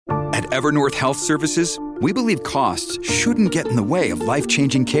At Evernorth Health Services, we believe costs shouldn't get in the way of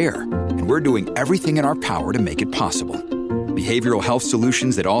life-changing care, and we're doing everything in our power to make it possible. Behavioral health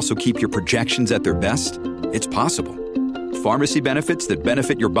solutions that also keep your projections at their best? It's possible. Pharmacy benefits that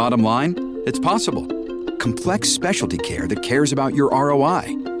benefit your bottom line? It's possible. Complex specialty care that cares about your ROI?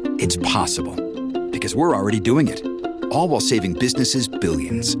 It's possible. Because we're already doing it. All while saving businesses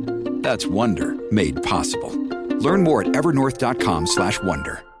billions. That's Wonder made possible. Learn more at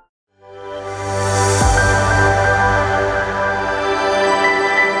evernorth.com/wonder.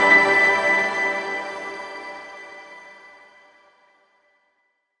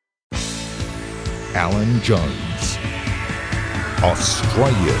 Alan Jones,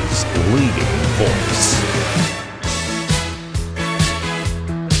 Australia's leading voice.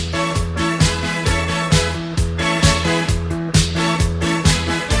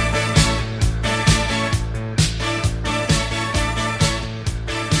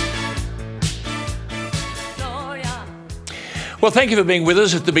 Well, thank you for being with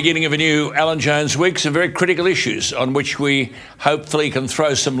us at the beginning of a new Alan Jones Week. Some very critical issues on which we hopefully can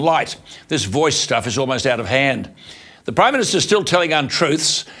throw some light. This voice stuff is almost out of hand. The Prime Minister is still telling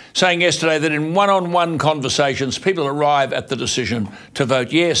untruths, saying yesterday that in one-on-one conversations, people arrive at the decision to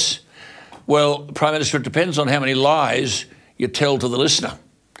vote yes. Well, Prime Minister, it depends on how many lies you tell to the listener.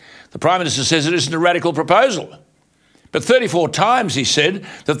 The Prime Minister says it isn't a radical proposal. But 34 times he said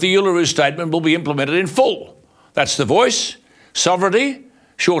that the Uluru Statement will be implemented in full. That's the voice. Sovereignty,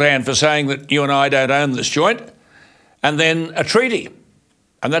 shorthand for saying that you and I don't own this joint, and then a treaty.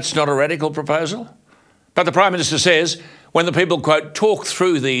 And that's not a radical proposal. But the Prime Minister says when the people, quote, talk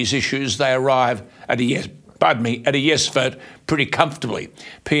through these issues, they arrive at a yes vote pretty comfortably.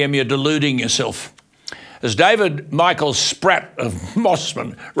 PM, you're deluding yourself. As David Michael Spratt of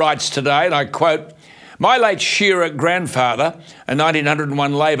Mossman writes today, and I quote, my late Shearer grandfather, a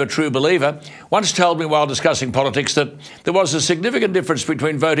 1901 Labor true believer, once told me while discussing politics that there was a significant difference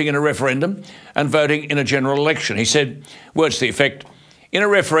between voting in a referendum and voting in a general election. He said, words to the effect, in a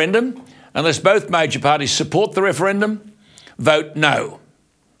referendum, unless both major parties support the referendum, vote no.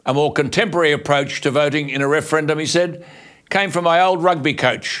 A more contemporary approach to voting in a referendum, he said, came from my old rugby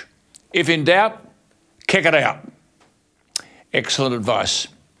coach. If in doubt, kick it out. Excellent advice.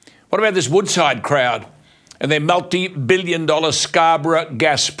 What about this Woodside crowd and their multi-billion-dollar Scarborough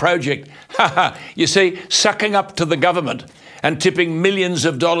gas project? You see, sucking up to the government and tipping millions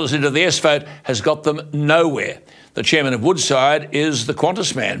of dollars into the yes vote has got them nowhere. The chairman of Woodside is the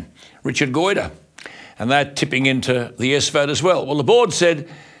Qantas man, Richard Goyder, and they're tipping into the yes vote as well. Well, the board said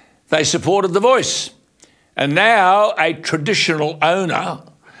they supported the voice, and now a traditional owner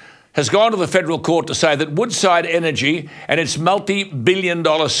has gone to the federal court to say that Woodside Energy and its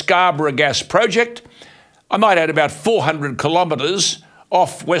multi-billion-dollar Scarborough gas project, I might add about 400 kilometres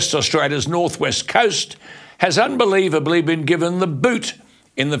off West Australia's northwest coast, has unbelievably been given the boot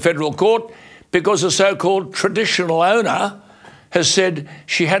in the federal court because a so-called traditional owner has said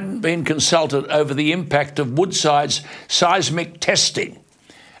she hadn't been consulted over the impact of Woodside's seismic testing,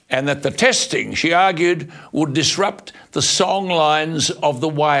 and that the testing, she argued, would disrupt the song lines of the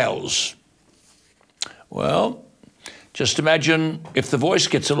whales. Well, just imagine if the voice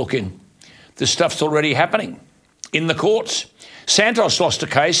gets a look in. This stuff's already happening in the courts. Santos lost a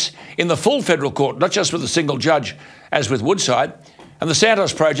case in the full federal court, not just with a single judge, as with Woodside. And the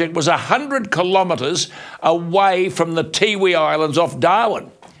Santos project was 100 kilometres away from the Tiwi Islands off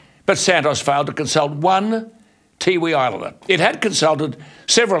Darwin. But Santos failed to consult one Tiwi Islander. It had consulted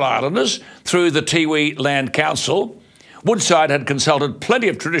several islanders through the Tiwi Land Council. Woodside had consulted plenty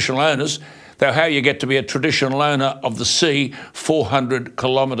of traditional owners, though how you get to be a traditional owner of the sea 400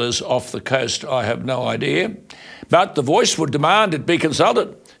 kilometres off the coast, I have no idea. But the voice would demand it be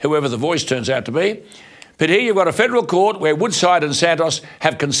consulted, whoever the voice turns out to be. But here you've got a federal court where Woodside and Santos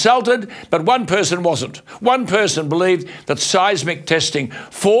have consulted, but one person wasn't. One person believed that seismic testing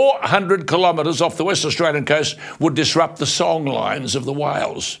 400 kilometres off the West Australian coast would disrupt the song lines of the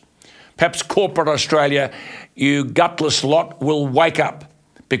whales. Perhaps corporate Australia, you gutless lot, will wake up,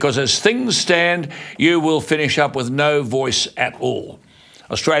 because as things stand, you will finish up with no voice at all.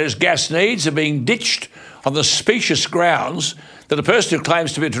 Australia's gas needs are being ditched on the specious grounds that a person who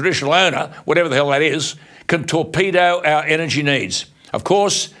claims to be a traditional owner, whatever the hell that is, can torpedo our energy needs. Of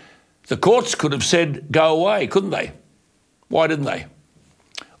course, the courts could have said, go away, couldn't they? Why didn't they?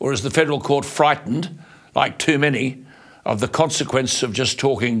 Or is the federal court frightened, like too many, of the consequence of just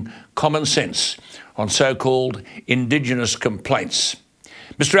talking common sense on so-called Indigenous complaints?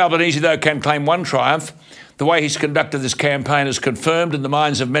 Mr Albanese, though, can claim one triumph. The way he's conducted this campaign has confirmed in the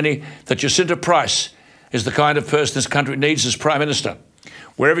minds of many that Jacinta Price is the kind of person this country needs as Prime Minister.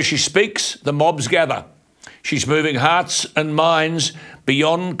 Wherever she speaks, the mobs gather. She's moving hearts and minds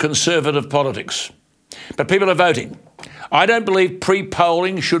beyond conservative politics. But people are voting. I don't believe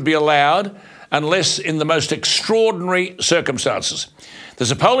pre-polling should be allowed unless in the most extraordinary circumstances.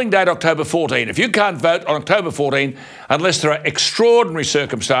 There's a polling date October 14. If you can't vote on October 14 unless there are extraordinary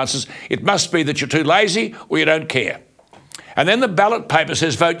circumstances, it must be that you're too lazy or you don't care. And then the ballot paper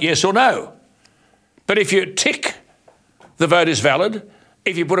says vote yes or no. But if you tick, the vote is valid.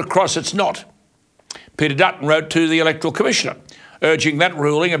 If you put a cross, it's not. Peter Dutton wrote to the Electoral Commissioner, urging that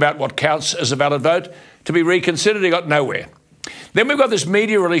ruling about what counts as a valid vote to be reconsidered. He got nowhere. Then we've got this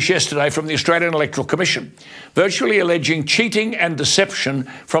media release yesterday from the Australian Electoral Commission, virtually alleging cheating and deception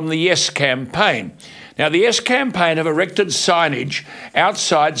from the Yes campaign. Now, the Yes campaign have erected signage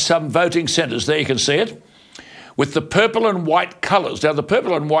outside some voting centres. There you can see it, with the purple and white colours. Now, the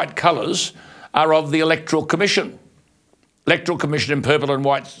purple and white colours are of the Electoral Commission. Electoral Commission in purple and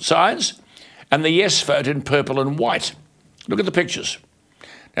white signs, and the Yes vote in purple and white. Look at the pictures.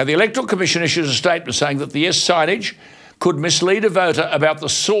 Now, the Electoral Commission issues a statement saying that the Yes signage could mislead a voter about the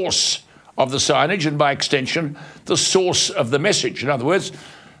source of the signage and, by extension, the source of the message. In other words,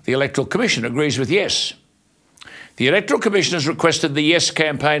 the Electoral Commission agrees with Yes. The Electoral Commission has requested the Yes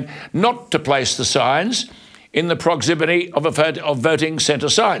campaign not to place the signs in the proximity of voting centre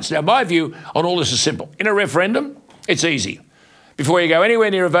signs. Now, my view on all this is simple. In a referendum, it's easy. Before you go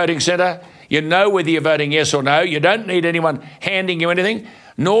anywhere near a voting centre, you know whether you're voting yes or no. You don't need anyone handing you anything,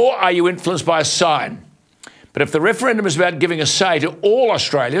 nor are you influenced by a sign. But if the referendum is about giving a say to all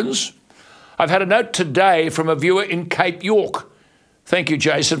Australians, I've had a note today from a viewer in Cape York. Thank you,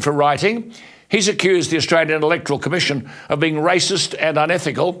 Jason, for writing. He's accused the Australian Electoral Commission of being racist and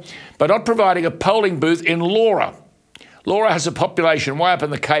unethical by not providing a polling booth in Laura. Laura has a population way up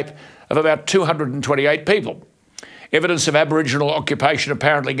in the Cape of about 228 people. Evidence of Aboriginal occupation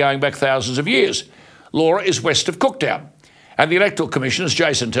apparently going back thousands of years. Laura is west of Cooktown. And the Electoral Commission, as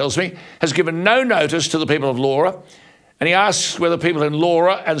Jason tells me, has given no notice to the people of Laura, and he asks whether people in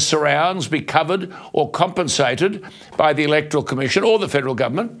Laura and surrounds be covered or compensated by the Electoral Commission or the federal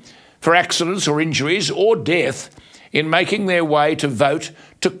government for accidents or injuries or death in making their way to vote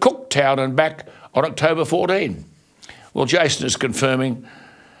to Cooktown and back on October 14. Well, Jason is confirming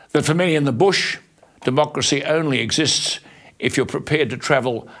that for many in the bush, democracy only exists if you're prepared to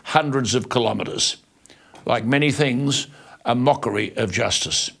travel hundreds of kilometres. Like many things, a mockery of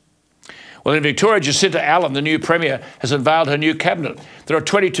justice. Well, in Victoria, Jacinta Allen, the new Premier, has unveiled her new cabinet. There are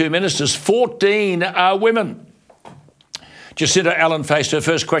 22 ministers, 14 are women. Jacinta Allen faced her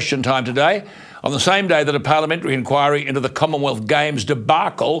first question time today, on the same day that a parliamentary inquiry into the Commonwealth Games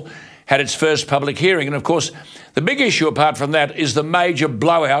debacle had its first public hearing. And of course, the big issue apart from that is the major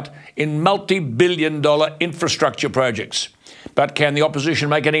blowout in multi-billion-dollar infrastructure projects. But can the opposition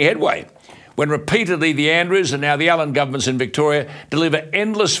make any headway when repeatedly the Andrews and now the Allen governments in Victoria deliver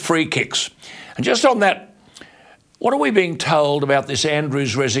endless free kicks? And just on that, what are we being told about this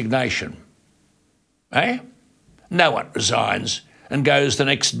Andrews resignation? No one resigns and goes the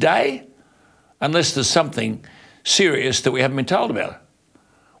next day unless there's something serious that we haven't been told about.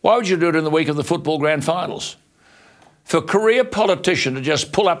 Why would you do it in the week of the football grand finals? For a career politician to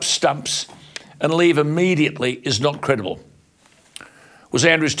just pull up stumps and leave immediately is not credible. Was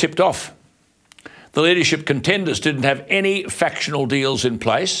Andrews tipped off? The leadership contenders didn't have any factional deals in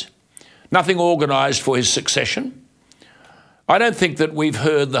place, nothing organised for his succession. I don't think that we've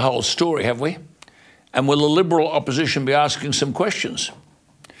heard the whole story, have we? And will the Liberal opposition be asking some questions?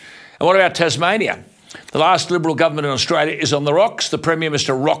 And what about Tasmania? The last Liberal government in Australia is on the rocks. The Premier,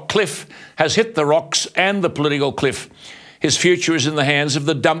 Mr Rockcliffe, has hit the rocks and the political cliff. His future is in the hands of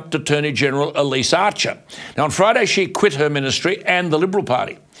the dumped Attorney-General Elise Archer. Now, on Friday, she quit her ministry and the Liberal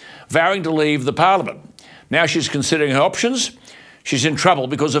Party, vowing to leave the Parliament. Now she's considering her options. She's in trouble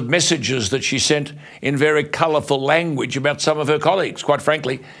because of messages that she sent in very colourful language about some of her colleagues. Quite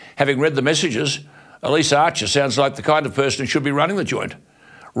frankly, having read the messages, Elise Archer sounds like the kind of person who should be running the joint.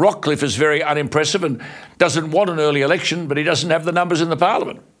 Rockcliffe is very unimpressive and doesn't want an early election, but he doesn't have the numbers in the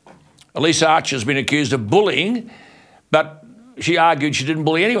Parliament. Elise Archer has been accused of bullying, but she argued she didn't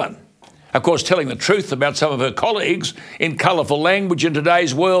bully anyone. Of course, telling the truth about some of her colleagues in colourful language in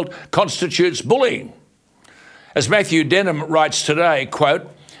today's world constitutes bullying. As Matthew Denham writes today, quote,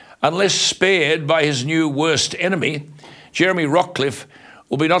 unless spared by his new worst enemy, Jeremy Rockcliffe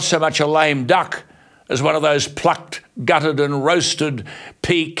will be not so much a lame duck as one of those plucked, gutted and roasted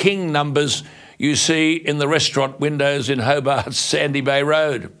Peking numbers you see in the restaurant windows in Hobart's Sandy Bay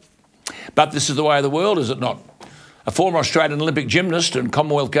Road. But this is the way of the world, is it not? A former Australian Olympic gymnast and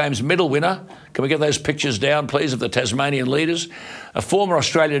Commonwealth Games medal winner. Can we get those pictures down, please, of the Tasmanian leaders? A former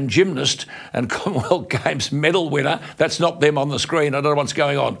Australian gymnast and Commonwealth Games medal winner, that's not them on the screen, I don't know what's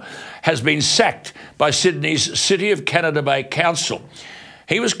going on, has been sacked by Sydney's City of Canada Bay Council.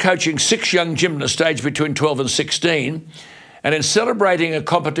 He was coaching 6 young gymnasts aged between 12 and 16, and in celebrating a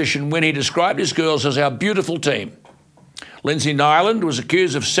competition win, he described his girls as our beautiful team. Lindsay Nyland was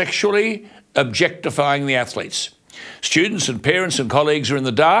accused of sexually objectifying the athletes. Students and parents and colleagues are in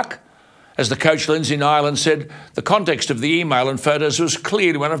the dark. As the coach Lindsay Nyland said, the context of the email and photos was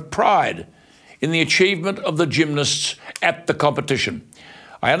clearly one of pride in the achievement of the gymnasts at the competition.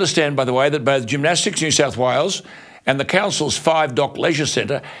 I understand, by the way, that both Gymnastics New South Wales and the Council's 5 Dock Leisure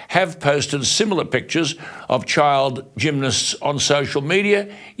Centre have posted similar pictures of child gymnasts on social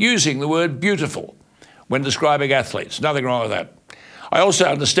media using the word beautiful when describing athletes. Nothing wrong with that. I also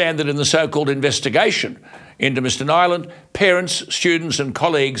understand that in the so-called investigation into Mr Nyland, parents, students and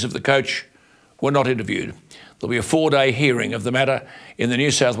colleagues of the coach were not interviewed. There'll be a 4-day hearing of the matter in the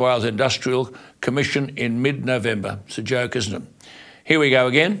New South Wales Industrial Commission in mid-November. It's a joke, isn't it? Here we go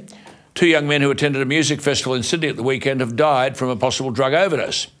again. 2 young men who attended a music festival in Sydney at the weekend have died from a possible drug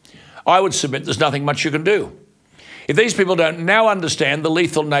overdose. I would submit there's nothing much you can do. If these people don't now understand the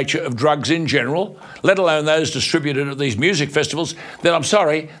lethal nature of drugs in general, let alone those distributed at these music festivals, then I'm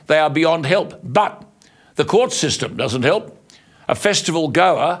sorry, they are beyond help. But the court system doesn't help. A festival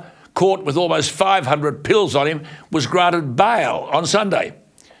goer caught with almost 500 pills on him was granted bail on Sunday.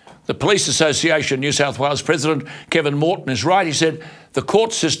 The Police Association New South Wales President Kevin Morton is right. He said the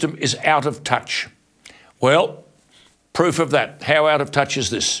court system is out of touch. Well, proof of that. How out of touch is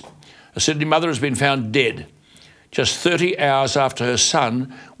this? A Sydney mother has been found dead just 30 hours after her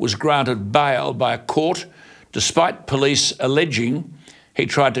son was granted bail by a court, despite police alleging he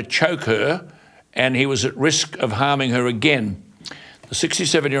tried to choke her and he was at risk of harming her again. The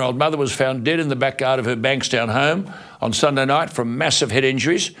 67-year-old mother was found dead in the backyard of her Bankstown home on Sunday night from massive head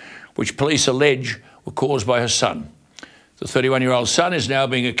injuries, which police allege were caused by her son. The 31-year-old son is now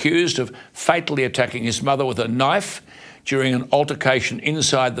being accused of fatally attacking his mother with a knife during an altercation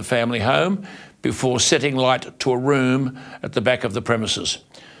inside the family home before setting light to a room at the back of the premises.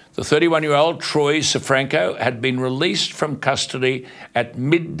 The 31-year-old Troy Sifranco had been released from custody at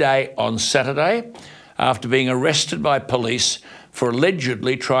midday on Saturday after being arrested by police for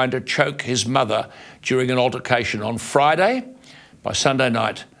allegedly trying to choke his mother during an altercation on Friday. By Sunday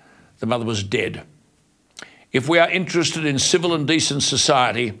night, the mother was dead. If we are interested in civil and decent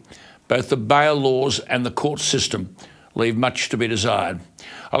society, both the bail laws and the court system leave much to be desired.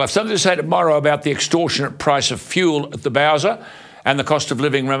 I'll have something to say tomorrow about the extortionate price of fuel at the Bowser and the cost of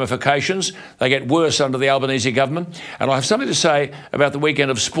living ramifications. They get worse under the Albanese government. And I'll have something to say about the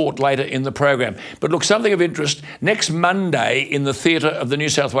weekend of sport later in the program. But look, something of interest, next Monday in the Theatre of the New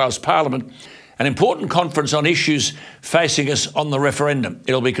South Wales Parliament, an important conference on issues facing us on the referendum.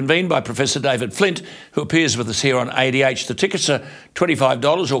 It'll be convened by Professor David Flint, who appears with us here on ADH. The tickets are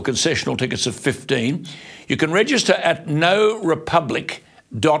 $25 or concessional tickets of $15. You can register at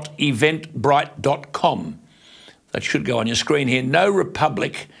norepublic.eventbrite.com. That should go on your screen here,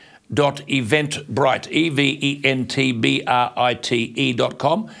 norepublic.eventbrite,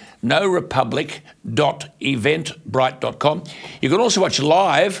 eventbrite.com, norepublic.eventbrite.com. You can also watch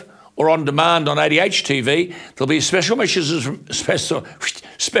live or on demand on ADH TV. There'll be special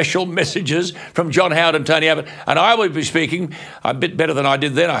messages from John Howard and Tony Abbott, and I will be speaking a bit better than I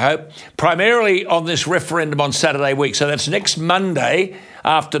did then, I hope, primarily on this referendum on Saturday week. So that's next Monday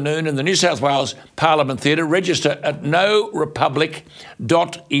afternoon in the New South Wales Parliament Theatre. Register at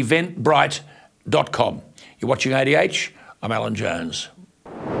norepublic.eventbrite.com. You're watching ADH. I'm Alan Jones.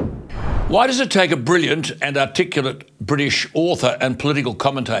 Why does it take a brilliant and articulate British author and political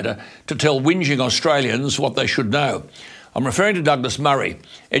commentator to tell whinging Australians what they should know? I'm referring to Douglas Murray,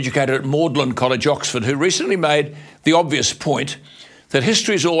 educated at Magdalen College, Oxford, who recently made the obvious point that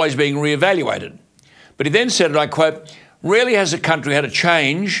history is always being re-evaluated. But he then said, and I quote, "Rarely has a country had a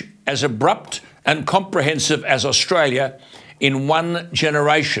change as abrupt and comprehensive as Australia in one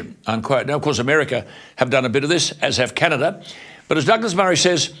generation," unquote. Now, of course, America have done a bit of this, as have Canada. But as Douglas Murray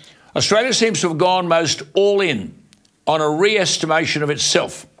says, Australia seems to have gone most all in on a re-estimation of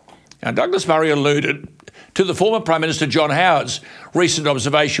itself. Now, Douglas Murray alluded to the former Prime Minister John Howard's recent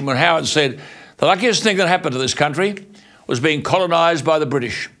observation when Howard said, "The luckiest thing that happened to this country was being colonised by the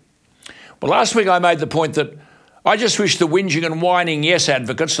British." Well, last week I made the point that I just wish the whinging and whining yes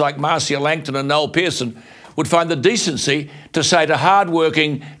advocates like Marcia Langton and Noel Pearson would find the decency to say to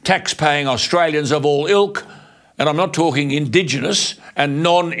hard-working, tax-paying Australians of all ilk, and I'm not talking Indigenous and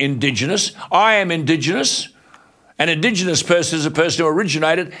non-Indigenous, I am Indigenous An Indigenous person is a person who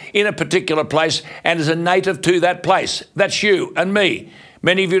originated in a particular place and is a native to that place. That's you and me.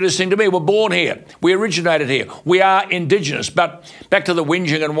 Many of you listening to me were born here. We originated here. We are Indigenous. But back to the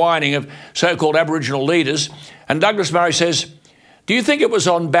whinging and whining of so-called Aboriginal leaders. And Douglas Murray says, do you think it was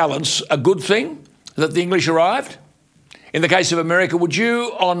on balance a good thing that the English arrived? In the case of America, would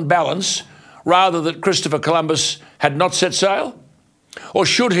you, on balance, rather that Christopher Columbus had not set sail? Or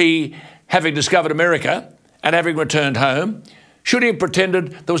should he, having discovered America and having returned home, should he have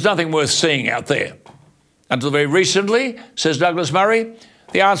pretended there was nothing worth seeing out there? Until very recently, says Douglas Murray,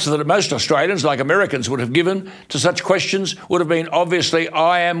 the answer that most Australians, like Americans, would have given to such questions would have been obviously,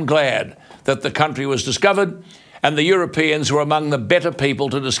 I am glad that the country was discovered and the Europeans were among the better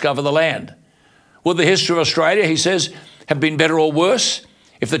people to discover the land. Would the history of Australia, he says, have been better or worse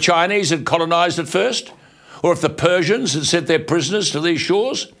if the Chinese had colonised it first? Or if the Persians had sent their prisoners to these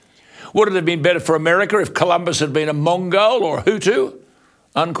shores? Would it have been better for America if Columbus had been a Mongol or a Hutu?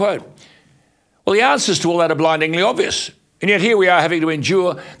 Unquote. Well, the answers to all that are blindingly obvious. And yet here we are having to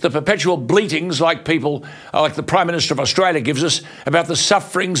endure the perpetual bleatings like people, like the Prime Minister of Australia gives us, about the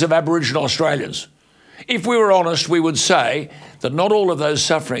sufferings of Aboriginal Australians. If we were honest, we would say that not all of those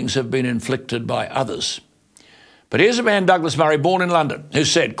sufferings have been inflicted by others. But here's a man, Douglas Murray, born in London, who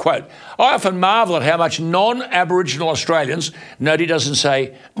said, quote, I often marvel at how much non-Aboriginal Australians, note he doesn't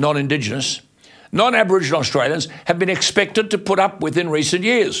say non-Indigenous, non-Aboriginal Australians have been expected to put up with in recent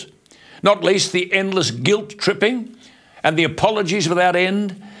years. Not least the endless guilt tripping and the apologies without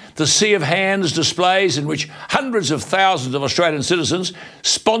end, the sea of hands displays in which hundreds of thousands of Australian citizens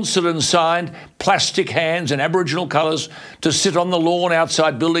sponsored and signed plastic hands in Aboriginal colours to sit on the lawn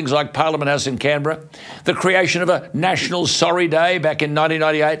outside buildings like Parliament House in Canberra, the creation of a National Sorry Day back in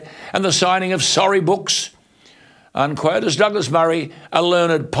 1998, and the signing of sorry books, unquote. As Douglas Murray, a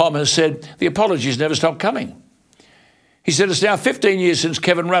learned POM, has said, the apologies never stop coming. He said it's now 15 years since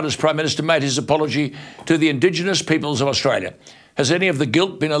Kevin Rudd, as Prime Minister, made his apology to the Indigenous peoples of Australia. Has any of the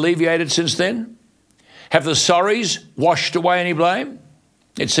guilt been alleviated since then? Have the sorries washed away any blame?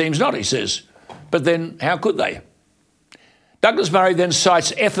 It seems not, he says. But then how could they? Douglas Murray then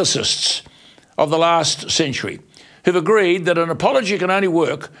cites ethicists of the last century who've agreed that an apology can only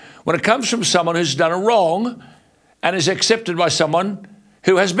work when it comes from someone who's done a wrong and is accepted by someone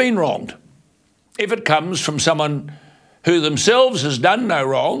who has been wronged. If it comes from someone who themselves has done no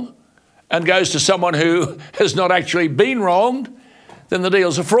wrong and goes to someone who has not actually been wronged, then the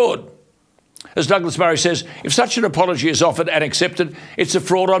deal's a fraud. As Douglas Murray says, if such an apology is offered and accepted, it's a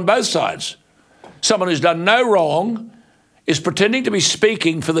fraud on both sides. Someone who's done no wrong is pretending to be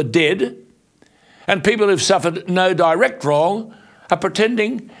speaking for the dead, and people who've suffered no direct wrong are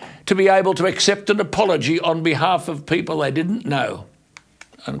pretending to be able to accept an apology on behalf of people they didn't know,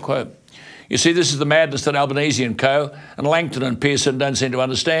 unquote. You see, this is the madness that Albanese and co. and Langton and Pearson don't seem to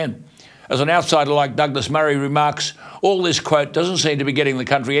understand. As an outsider like Douglas Murray remarks, all this, quote, doesn't seem to be getting the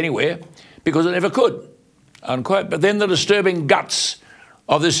country anywhere because it never could, unquote. But then the disturbing guts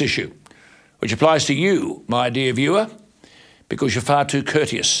of this issue, which applies to you, my dear viewer, because you're far too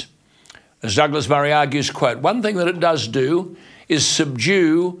courteous. As Douglas Murray argues, quote, one thing that it does do is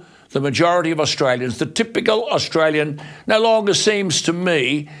subdue the majority of Australians. The typical Australian no longer seems to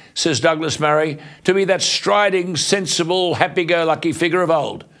me, says Douglas Murray, to be that striding, sensible, happy-go-lucky figure of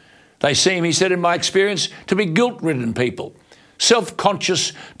old. They seem, he said, in my experience, to be guilt-ridden people,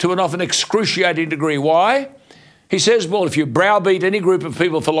 self-conscious to an often excruciating degree. Why? He says, well, if you browbeat any group of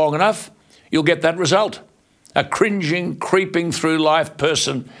people for long enough, you'll get that result. A cringing, creeping through life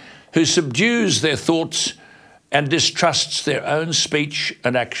person who subdues their thoughts and distrusts their own speech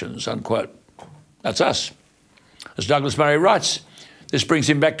and actions, unquote. That's us. As Douglas Murray writes, this brings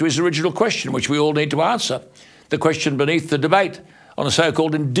him back to his original question, which we all need to answer, the question beneath the debate on a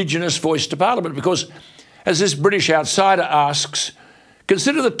so-called Indigenous voice to Parliament, because, as this British outsider asks,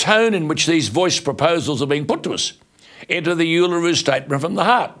 consider the tone in which these voice proposals are being put to us. Enter the Uluru Statement from the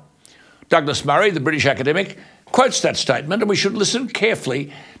heart. Douglas Murray, the British academic, quotes that statement, and we should listen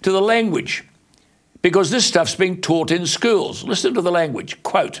carefully to the language, because this stuff's being taught in schools. Listen to the language.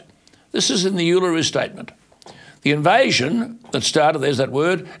 Quote, this is in the Uluru Statement. The invasion that started, there's that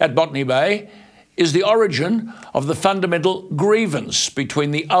word, at Botany Bay, is the origin of the fundamental grievance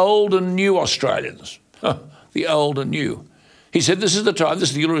between the old and new Australians. The old and new. He said this is the time, this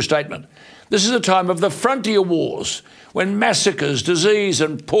is the Uluru Statement, this is the time of the frontier wars when massacres, disease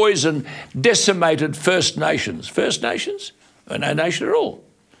and poison decimated First Nations. First Nations? No nation at all.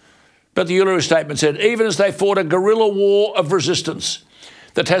 But the Uluru Statement said, even as they fought a guerrilla war of resistance,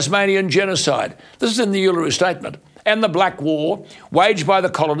 the Tasmanian genocide, this is in the Uluru Statement, and the Black War, waged by the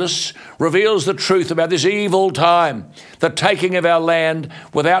colonists, reveals the truth about this evil time. The taking of our land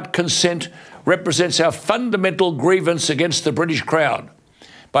without consent represents our fundamental grievance against the British Crown.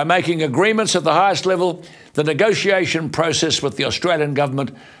 By making agreements at the highest level, the negotiation process with the Australian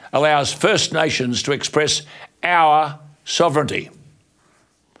government allows First Nations to express our sovereignty.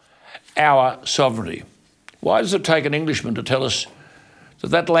 Our sovereignty. Why does it take an Englishman to tell us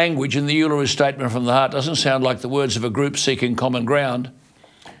that language in the Uluru Statement from the Heart doesn't sound like the words of a group seeking common ground?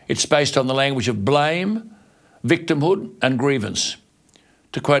 It's based on the language of blame, victimhood and grievance.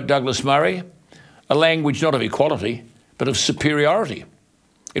 To quote Douglas Murray, a language not of equality, but of superiority.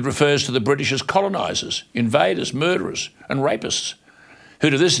 It refers to the British as colonisers, invaders, murderers and rapists, who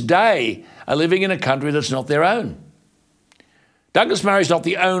to this day are living in a country that's not their own. Douglas Murray is not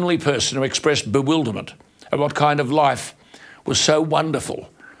the only person who expressed bewilderment at what kind of life was so wonderful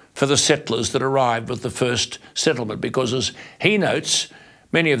for the settlers that arrived with the first settlement, because, as he notes,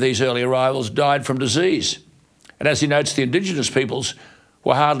 many of these early arrivals died from disease. And as he notes, the Indigenous peoples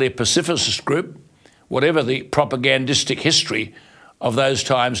were hardly a pacifist group, whatever the propagandistic history of those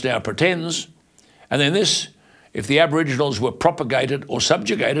times now pretends. And then this, if the Aboriginals were propagated or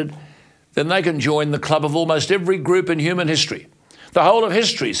subjugated, then they can join the club of almost every group in human history. The whole of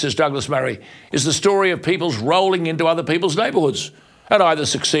history, says Douglas Murray, is the story of peoples rolling into other people's neighbourhoods and either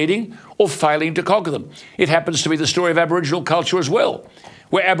succeeding or failing to conquer them. It happens to be the story of Aboriginal culture as well,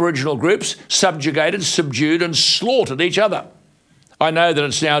 where Aboriginal groups subjugated, subdued and slaughtered each other. I know that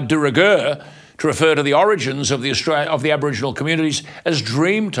it's now de rigueur to refer to the origins of the Aboriginal communities as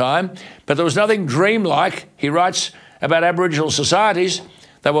dream time, but there was nothing dreamlike, he writes, about Aboriginal societies.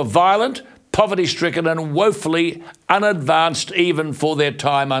 They were violent, poverty-stricken and woefully unadvanced even for their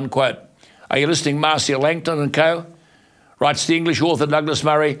time, unquote. Are you listening, Marcia Langton and co? Writes the English author Douglas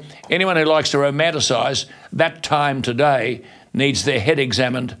Murray, anyone who likes to romanticise that time today needs their head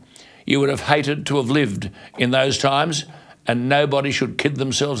examined. You would have hated to have lived in those times, and nobody should kid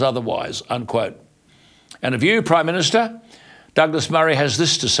themselves otherwise, unquote. And of you, Prime Minister, Douglas Murray has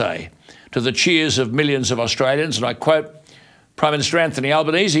this to say to the cheers of millions of Australians, and I quote, Prime Minister Anthony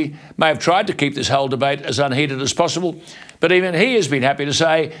Albanese may have tried to keep this whole debate as unheated as possible, but even he has been happy to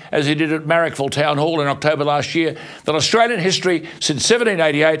say, as he did at Marrickville Town Hall in October last year, that Australian history since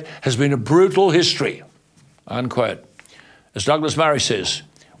 1788 has been a brutal history, unquote. As Douglas Murray says,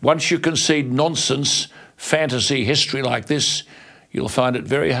 once you concede nonsense, fantasy history like this, you'll find it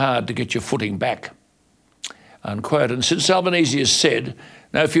very hard to get your footing back, unquote. And since Albanese has said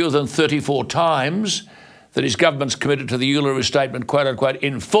no fewer than 34 times that his government's committed to the Uluru Statement, quote unquote,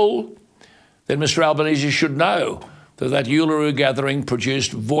 in full, then Mr Albanese should know that Uluru gathering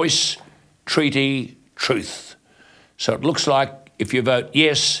produced voice, treaty, truth. So it looks like if you vote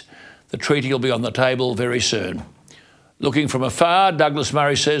yes, the treaty will be on the table very soon. Looking from afar, Douglas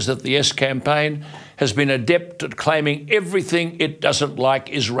Murray says that the Yes campaign has been adept at claiming everything it doesn't like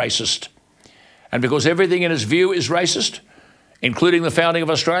is racist. And because everything in its view is racist, including the founding of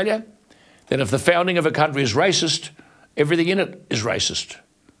Australia, then if the founding of a country is racist, everything in it is racist.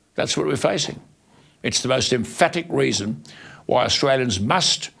 That's what we're facing. It's the most emphatic reason why Australians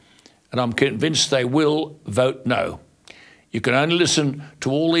must, and I'm convinced they will, vote no. You can only listen to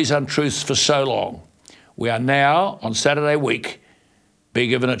all these untruths for so long. We are now, on Saturday week, being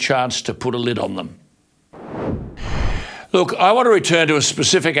given a chance to put a lid on them. Look, I want to return to a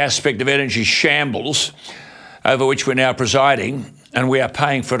specific aspect of energy shambles over which we're now presiding, and we are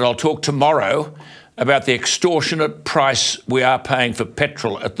paying for it. I'll talk tomorrow about the extortionate price we are paying for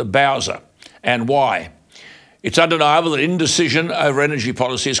petrol at the Bowser and why. It's undeniable that indecision over energy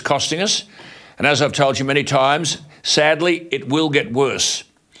policy is costing us, and as I've told you many times, sadly, it will get worse.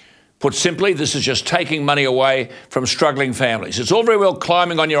 Put simply, this is just taking money away from struggling families. It's all very well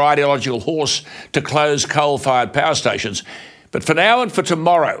climbing on your ideological horse to close coal-fired power stations, but for now and for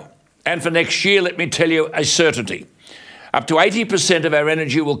tomorrow and for next year, let me tell you a certainty. Up to 80% of our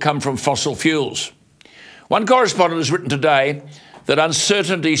energy will come from fossil fuels. One correspondent has written today that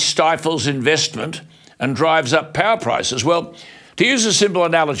uncertainty stifles investment and drives up power prices. Well, to use a simple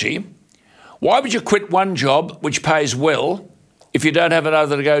analogy, why would you quit one job which pays well if you don't have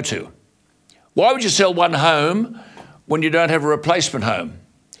another to go to? Why would you sell one home when you don't have a replacement home?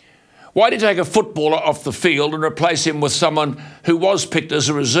 Why do you take a footballer off the field and replace him with someone who was picked as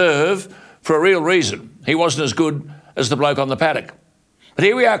a reserve for a real reason? He wasn't as good as the bloke on the paddock. But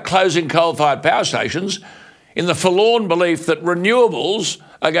here we are closing coal-fired power stations in the forlorn belief that renewables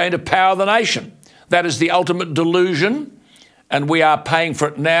are going to power the nation. That is the ultimate delusion, and we are paying for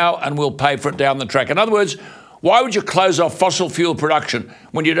it now and we'll pay for it down the track. In other words, why would you close off fossil fuel production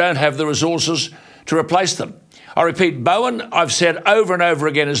when you don't have the resources to replace them. I repeat, Bowen, I've said over and over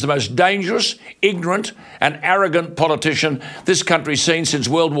again, is the most dangerous, ignorant and arrogant politician this country's seen since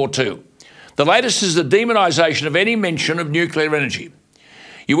World War II. The latest is the demonisation of any mention of nuclear energy.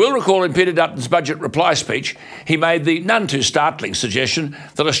 You will recall in Peter Dutton's budget reply speech, he made the none too startling suggestion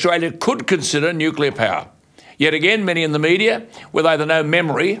that Australia could consider nuclear power. Yet again, many in the media, with either no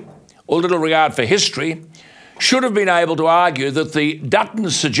memory or little regard for history, should have been able to argue that the Dutton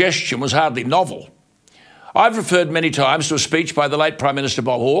suggestion was hardly novel. I've referred many times to a speech by the late Prime Minister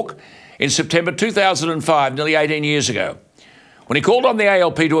Bob Hawke in September 2005, nearly 18 years ago, when he called on the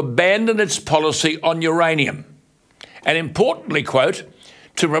ALP to abandon its policy on uranium and, importantly, quote,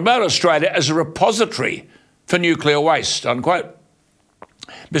 to promote Australia as a repository for nuclear waste, unquote.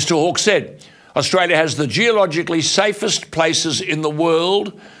 Mr Hawke said, Australia has the geologically safest places in the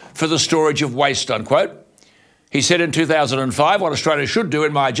world for the storage of waste, unquote. He said in 2005, what Australia should do,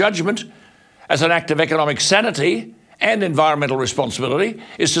 in my judgment, as an act of economic sanity and environmental responsibility,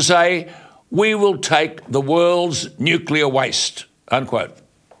 is to say, we will take the world's nuclear waste, unquote.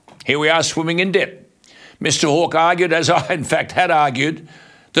 Here we are swimming in debt. Mr Hawke argued, as I in fact had argued,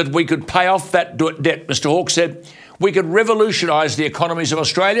 that we could pay off that debt. Mr Hawke said, we could revolutionise the economies of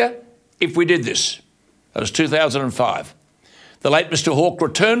Australia if we did this. That was 2005. The late Mr Hawke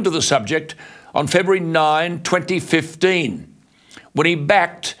returned to the subject on February 9, 2015, when he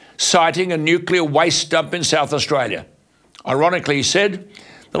backed citing a nuclear waste dump in South Australia. Ironically, he said,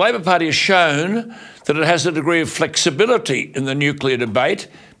 the Labor Party has shown that it has a degree of flexibility in the nuclear debate,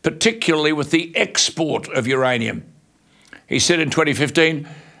 particularly with the export of uranium. He said in 2015,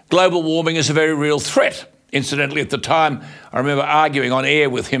 global warming is a very real threat. Incidentally, at the time, I remember arguing on air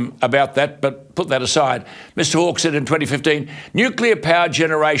with him about that, but put that aside. Mr Hawke said in 2015, nuclear power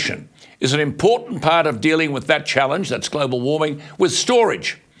generation is an important part of dealing with that challenge, that's global warming, with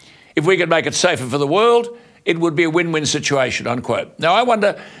storage. If we could make it safer for the world, it would be a win-win situation, unquote. Now, I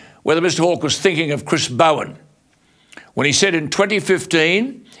wonder whether Mr Hawke was thinking of Chris Bowen when he said in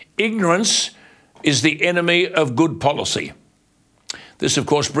 2015, ignorance is the enemy of good policy. This, of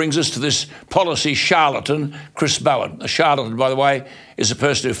course, brings us to this policy charlatan, Chris Bowen. A charlatan, by the way, is a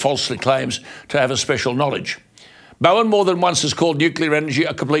person who falsely claims to have a special knowledge. Bowen more than once has called nuclear energy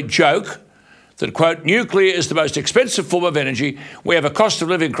a complete joke, that, quote, nuclear is the most expensive form of energy. We have a cost of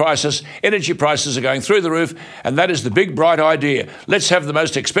living crisis. Energy prices are going through the roof, and that is the big, bright idea. Let's have the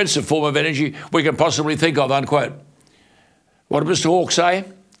most expensive form of energy we can possibly think of, unquote. What did Mr Hawke say?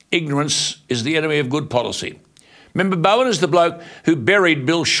 Ignorance is the enemy of good policy. Remember, Bowen is the bloke who buried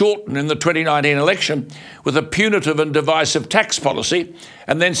Bill Shorten in the 2019 election with a punitive and divisive tax policy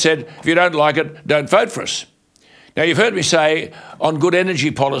and then said, if you don't like it, don't vote for us. Now, you've heard me say on good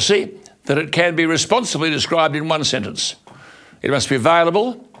energy policy that it can be responsibly described in one sentence. It must be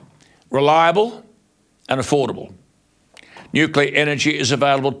available, reliable and affordable. Nuclear energy is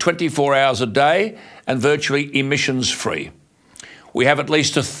available 24 hours a day and virtually emissions-free. We have at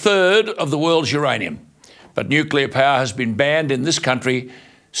least a third of the world's uranium, but nuclear power has been banned in this country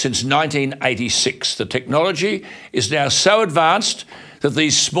since 1986. The technology is now so advanced that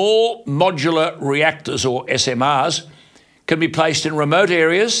these small modular reactors, or SMRs, can be placed in remote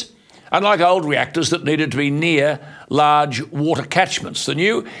areas, unlike old reactors that needed to be near large water catchments. The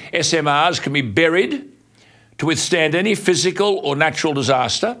new SMRs can be buried to withstand any physical or natural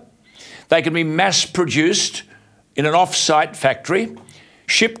disaster. They can be mass-produced in an off-site factory,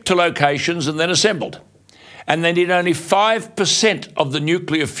 shipped to locations and then assembled. And they need only 5% of the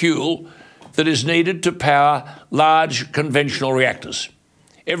nuclear fuel that is needed to power large conventional reactors.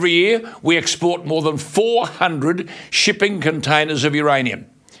 Every year, we export more than 400 shipping containers of uranium,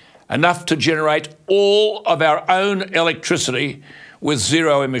 enough to generate all of our own electricity with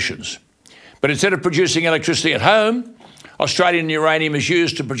zero emissions. But instead of producing electricity at home, Australian uranium is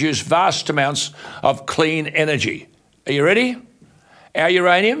used to produce vast amounts of clean energy. Are you ready? Our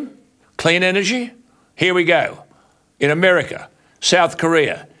uranium, clean energy? Here we go. In America, South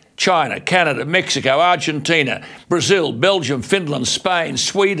Korea, China, Canada, Mexico, Argentina, Brazil, Belgium, Finland, Spain,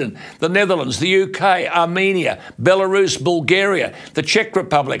 Sweden, the Netherlands, the UK, Armenia, Belarus, Bulgaria, the Czech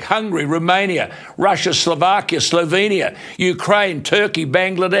Republic, Hungary, Romania, Russia, Slovakia, Slovenia, Ukraine, Turkey,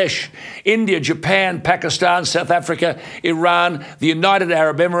 Bangladesh, India, Japan, Pakistan, South Africa, Iran, the United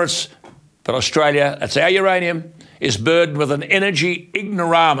Arab Emirates. But Australia, that's our uranium, is burdened with an energy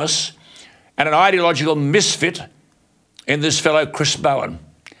ignoramus and an ideological misfit in this fellow Chris Bowen.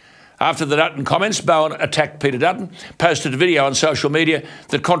 After the Dutton comments, Bowen attacked Peter Dutton, posted a video on social media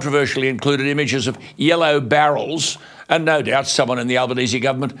that controversially included images of yellow barrels, and no doubt someone in the Albanese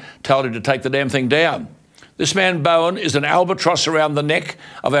government told him to take the damn thing down. This man, Bowen, is an albatross around the neck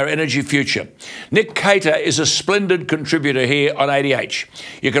of our energy future. Nick Cater is a splendid contributor here on ADH.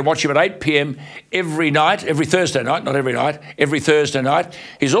 You can watch him at 8 p.m. every Thursday night, not every night, every Thursday night.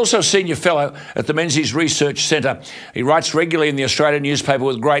 He's also a senior fellow at the Menzies Research Centre. He writes regularly in the Australian newspaper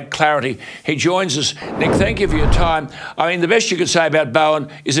with great clarity. He joins us. Nick, thank you for your time. I mean, the best you could say about Bowen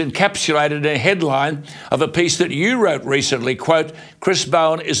is encapsulated in a headline of a piece that you wrote recently, quote, Chris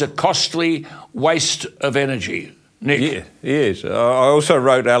Bowen is a costly waste of energy. Nick? Yeah, he is. I also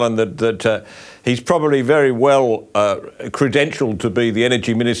wrote, Alan, that he's probably very well credentialed to be the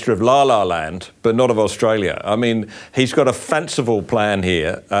Energy Minister of La La Land, but not of Australia. I mean, he's got a fanciful plan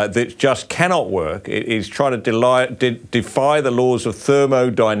here that just cannot work. He's trying to defy the laws of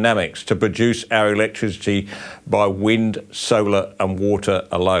thermodynamics to produce our electricity by wind, solar and water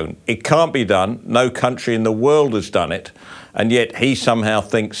alone. It can't be done. No country in the world has done it. And yet he somehow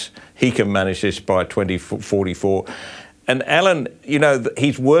thinks he can manage this by 2044. And Alan, you know,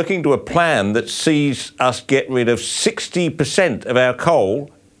 he's working to a plan that sees us get rid of 60% of our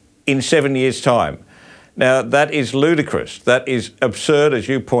coal in 7 years' time. Now, that is ludicrous. That is absurd, as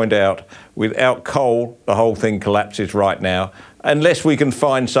you point out. Without coal, the whole thing collapses right now, unless we can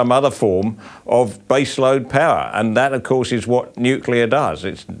find some other form of baseload power. And that, of course, is what nuclear does.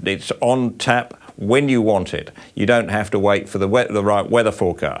 It's on tap when you want it. You don't have to wait for the right weather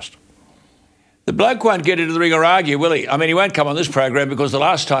forecast. The bloke won't get into the ring or argue, will he? I mean, he won't come on this program because the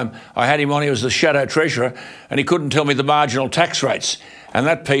last time I had him on, he was the shadow treasurer and he couldn't tell me the marginal tax rates. And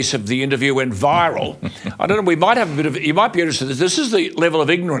that piece of the interview went viral. I don't know, we might have a bit of... You might be interested. This is the level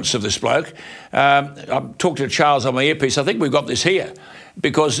of ignorance of this bloke. I'm talking to Charles on my earpiece. I think we've got this here.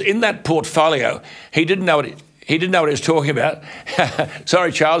 Because in that portfolio, he didn't know what he was talking about.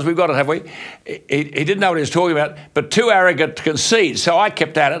 Sorry, Charles, we've got it, have we? He didn't know what he was talking about, but too arrogant to concede, so I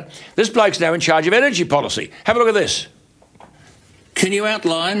kept at it. This bloke's now in charge of energy policy. Have a look at this. Can you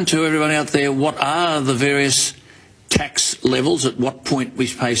outline to everyone out there what are the various tax levels, at what point we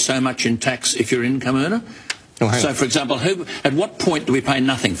pay so much in tax if you're an income earner? So, for example, at what point do we pay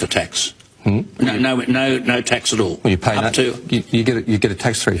nothing for tax? No tax at all. Well, you pay you get a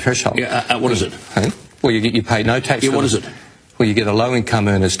tax-free threshold. Yeah, what is it? Well, you pay no tax. Yeah, what is it? Well, you get a low-income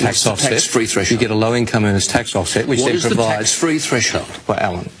earner's tax offset. Tax-free threshold. You get a low-income earner's tax offset, which then provides... What is the tax-free threshold? Well,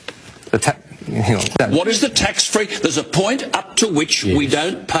 Alan, hang on. What is the tax-free? There's a point up to which we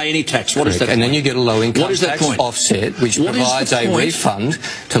don't pay any tax. What is that point? And then you get a low-income tax offset, which provides a refund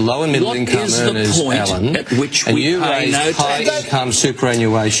to low and middle-income earners, Alan, at which and we you pay raise no high-income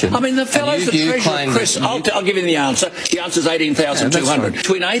superannuation. I mean, the fellow's the treasurer, Chris. I'll give you the answer. The answer's 18,200.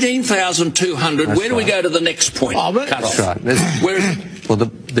 Between 18,200, where do we go to the next point? That's right. Where is it? Well,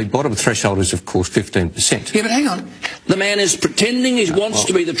 the bottom threshold is, of course, 15%. Yeah, but hang on. The man is pretending he wants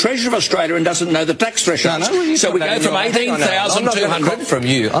to be the Treasurer of Australia and doesn't know the tax threshold. So we go from 18,200 from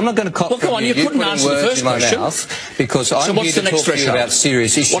you. I'm not going to cop from you. Well, come on, you couldn't answer the first question. Because I'm here to talk to you about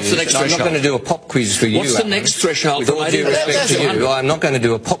serious issues. What's the next threshold? I'm not going to do a pop quiz with you. What's the next threshold from 18,200? I'm not going to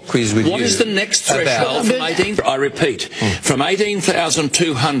do a pop quiz with you. What is the next threshold from 18? I repeat, from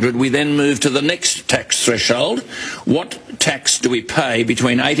 18,200 we then move to the next tax threshold. What tax do we pay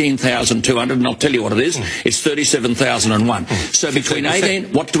between 18,200, and I'll tell you what it is, it's 37,001. So between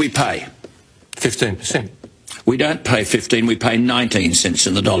 18, what do we pay? 15%. We don't pay 15, we pay 19 cents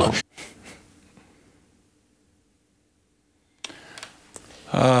in the dollar.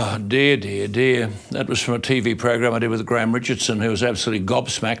 Oh, dear, dear, dear. That was from a TV program I did with Graeme Richardson, who was absolutely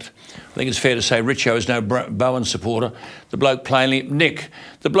gobsmacked. I think it's fair to say Richo is no Bowen supporter. The bloke plainly... Nick,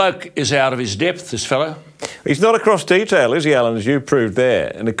 the bloke is out of his depth, this fellow. He's not across detail, is he, Alan, as you proved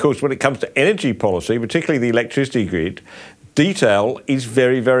there? And, of course, when it comes to energy policy, particularly the electricity grid, detail is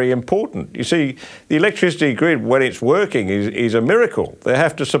very, very important. You see, the electricity grid, when it's working, is a miracle. They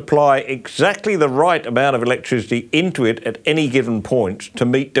have to supply exactly the right amount of electricity into it at any given point to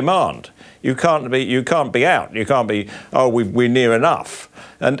meet demand. You can't be out. You can't be, we're near enough.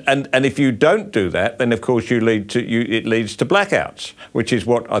 And if you don't do that, then of course it leads to blackouts, which is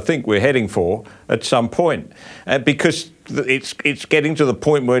what I think we're heading for at some point, because it's getting to the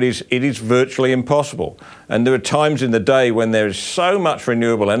point where it is virtually impossible. And there are times in the day when there is so much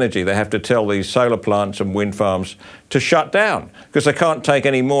renewable energy, they have to tell these solar plants and wind farms to shut down because they can't take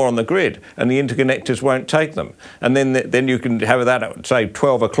any more on the grid, and the interconnectors won't take them. And then you can have that at, say,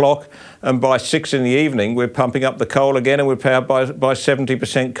 12 o'clock, and by 6 in the evening, we're pumping up the coal again, and we're powered by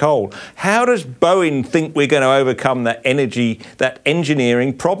 70% coal. How does Bowen think we're going to overcome that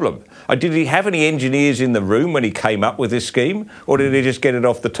engineering problem? Did he have any engineers in the room when he came up with this scheme, or did he just get it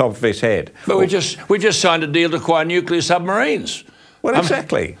off the top of his head? But we just signed a deal to acquire nuclear submarines. Well,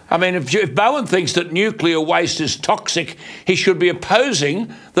 exactly. I mean, if Bowen thinks that nuclear waste is toxic, he should be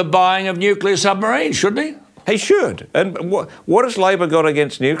opposing the buying of nuclear submarines, shouldn't he? He should. And what has Labor got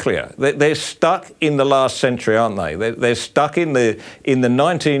against nuclear? They're stuck in the last century, aren't they? They're stuck in the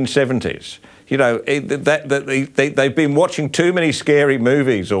 1970s. You know, they've been watching too many scary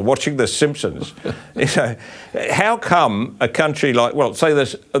movies or watching The Simpsons. You know, how come a country like, well, say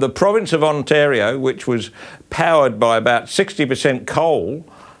the province of Ontario, which was powered by about 60% coal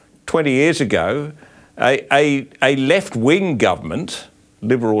 20 years ago, a left-wing government,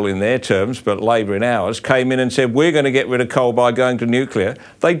 Liberal in their terms, but Labor in ours, came in and said, we're going to get rid of coal by going to nuclear.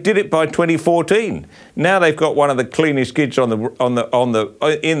 They did it by 2014. Now they've got one of the cleanest grids in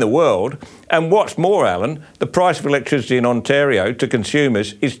the world. And what's more, Alan, the price of electricity in Ontario to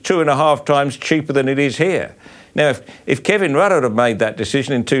consumers is 2.5 times cheaper than it is here. Now, if Kevin Rudd had made that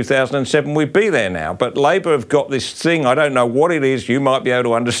decision in 2007, we'd be there now. But Labor have got this thing, I don't know what it is, you might be able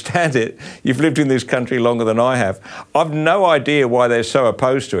to understand it. You've lived in this country longer than I have. I've no idea why they're so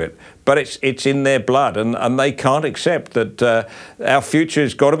opposed to it, but it's in their blood, and they can't accept that our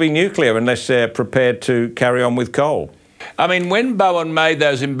future's got to be nuclear unless they're prepared to carry on with coal. I mean, when Bowen made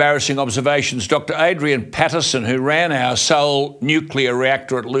those embarrassing observations, Dr. Adrian Patterson, who ran our sole nuclear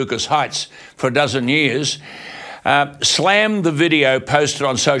reactor at Lucas Heights for a dozen years, slammed the video posted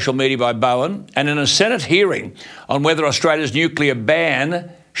on social media by Bowen, and in a Senate hearing on whether Australia's nuclear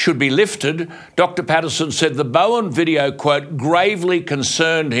ban should be lifted, Dr. Patterson said the Bowen video, quote, gravely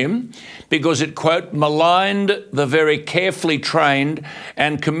concerned him because it, quote, maligned the very carefully trained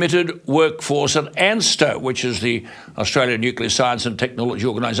and committed workforce at ANSTO, which is the Australian Nuclear Science and Technology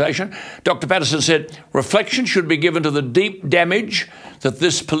Organisation. Dr. Patterson said reflection should be given to the deep damage that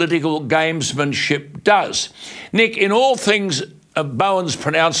this political gamesmanship does. Nick, in all things Bowen's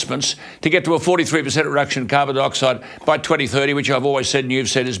pronouncements to get to a 43% reduction in carbon dioxide by 2030, which I've always said and you've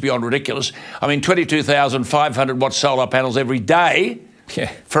said is beyond ridiculous. I mean, 22,500 watt solar panels every day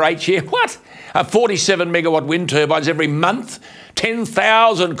for 8 years. What? 47 megawatt wind turbines every month,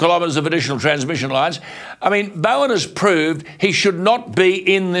 10,000 kilometres of additional transmission lines. I mean, Bowen has proved he should not be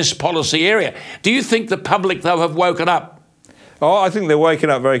in this policy area. Do you think the public, though, have woken up? Oh, I think they're waking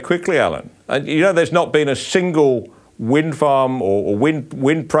up very quickly, Alan. You know, there's not been a single wind farm or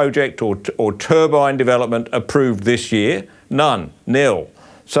wind project or turbine development approved this year. None. Nil.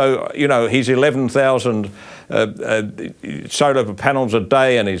 So, you know, his 11,000 solar panels a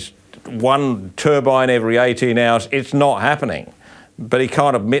day and his one turbine every 18 hours, it's not happening. But he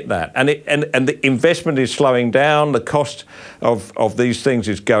can't admit that. And the investment is slowing down. The cost of these things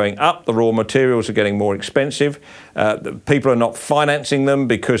is going up. The raw materials are getting more expensive. People are not financing them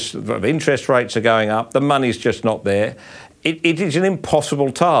because the interest rates are going up. The money's just not there. It is an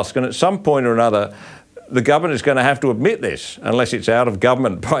impossible task. And at some point or another, the government is going to have to admit this, unless it's out of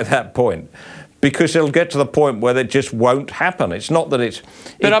government by that point. Because it'll get to the point where it just won't happen. It's not that it's...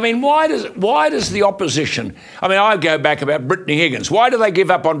 But, I mean, why does the opposition... I mean, I go back about Brittany Higgins. Why do they give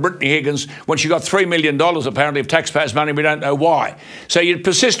up on Brittany Higgins when she got $3 million, apparently, of taxpayers' money? We don't know why. So you'd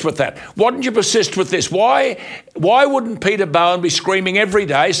persist with that. Why didn't you persist with this? Why wouldn't Peter Bowen be screaming every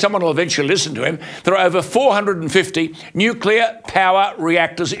day, someone will eventually listen to him, there are over 450 nuclear power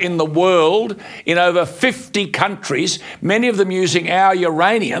reactors in the world, in over 50 countries, many of them using our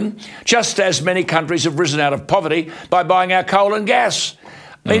uranium, just as many countries have risen out of poverty by buying our coal and gas.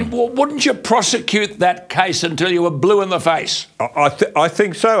 I mean, wouldn't you prosecute that case until you were blue in the face? I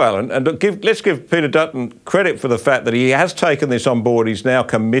think so, Alan. And let's give Peter Dutton credit for the fact that he has taken this on board. He's now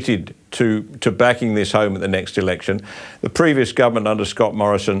committed to backing this home at the next election. The previous government under Scott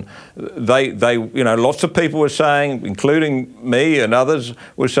Morrison, they you know, lots of people were saying, including me and others,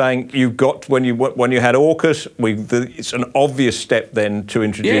 were saying you've got when you had AUKUS, it's an obvious step then to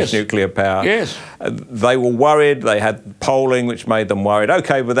introduce nuclear power. Yes. They were worried. They had polling which made them worried.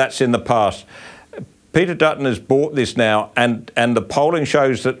 Okay, but that's in the past. Peter Dutton has bought this now, and the polling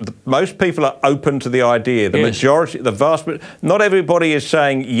shows that most people are open to the idea. The majority, the vast, not everybody is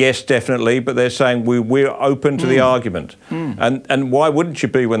saying yes, definitely, but they're saying we're open to the argument. And why wouldn't you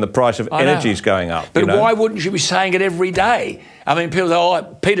be when the price of energy is going up? But why wouldn't you be saying it every day? I mean, people say,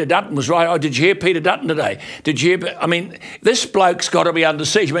 oh, Peter Dutton was right. Oh, did you hear Peter Dutton today? Did you hear? I mean, this bloke's got to be under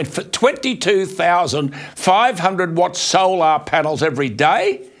siege. I mean, for 22,500 watt solar panels every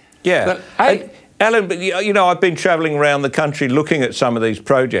day? Yeah. But, hey, Alan, but you know, I've been travelling around the country looking at some of these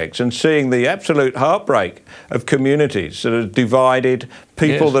projects and seeing the absolute heartbreak of communities that are divided,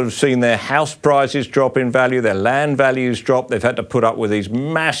 people that have seen their house prices drop in value, their land values drop. They've had to put up with these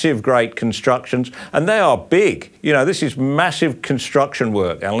massive, great constructions, and they are big. You know, this is massive construction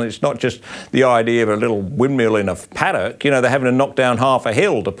work, Alan. It's not just the idea of a little windmill in a paddock. You know, they're having to knock down half a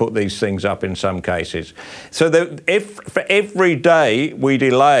hill to put these things up in some cases. So for every day we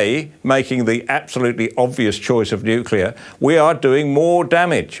delay making the absolutely obvious choice of nuclear, we are doing more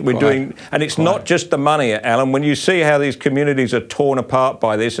damage. We're doing, and it's not just the money, Alan. When you see how these communities are torn apart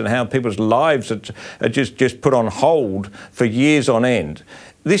by this and how people's lives are just put on hold for years on end,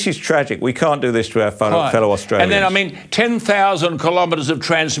 this is tragic. We can't do this to our fellow Australians. And then, I mean, 10,000 kilometres of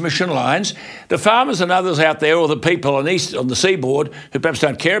transmission lines. The farmers and others out there, or the people on the seaboard who perhaps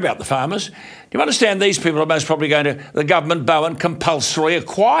don't care about the farmers, do you understand these people are most probably going to, the government, Bowen, compulsorily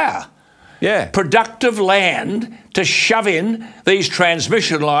acquire productive land to shove in these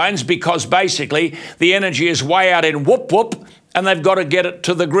transmission lines because basically the energy is way out in whoop-whoop and they've got to get it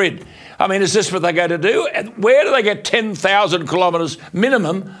to the grid. I mean, is this what they're going to do? And where do they get 10,000 kilometres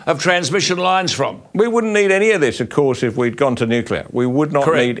minimum of transmission lines from? We wouldn't need any of this, of course, if we'd gone to nuclear. We would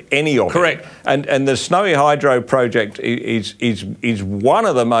not need any of it. And the Snowy Hydro project is one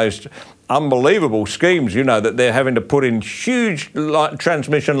of the most unbelievable schemes, you know, that they're having to put in huge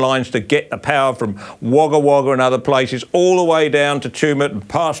transmission lines to get the power from Wagga Wagga and other places all the way down to Tumut and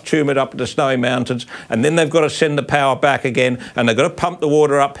past Tumut up to the Snowy Mountains, and then they've got to send the power back again and they've got to pump the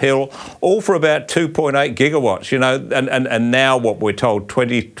water uphill, all for about 2.8 gigawatts, you know, and now what we're told,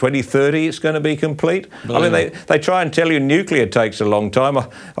 2030 it's going to be complete. I mean, they try and tell you nuclear takes a long time.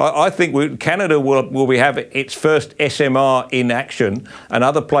 I think Canada will have its first SMR in action, and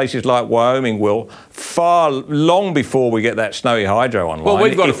other places like Wyoming will, long before we get that Snowy Hydro online, well,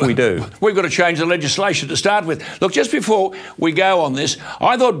 we do. We've got to change the legislation to start with. Look, just before we go on this,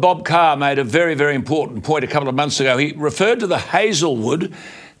 I thought Bob Carr made a very, very important point a couple of months ago. He referred to the Hazelwood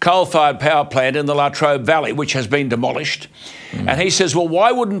coal-fired power plant in the Latrobe Valley, which has been demolished. And he says, well,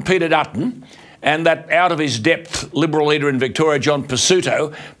 why wouldn't Peter Dutton and that out-of-his-depth Liberal leader in Victoria, John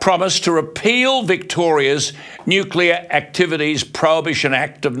Pasuto, promised to repeal Victoria's Nuclear Activities Prohibition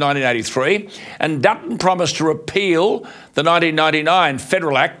Act of 1983, and Dutton promised to repeal the 1999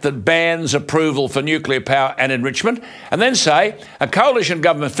 Federal Act that bans approval for nuclear power and enrichment, and then say a coalition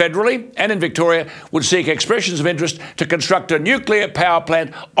government federally and in Victoria would seek expressions of interest to construct a nuclear power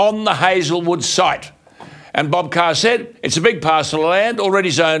plant on the Hazelwood site. And Bob Carr said it's a big parcel of land already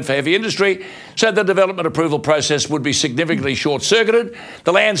zoned for heavy industry, so the development approval process would be significantly short-circuited.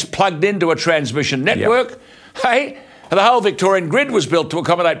 The land's plugged into a transmission network. Hey, the whole Victorian grid was built to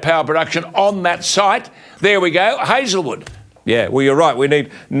accommodate power production on that site. There we go, Hazelwood. Yeah, well, you're right. We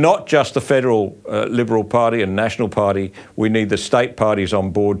need not just the federal Liberal Party and National Party. We need the state parties on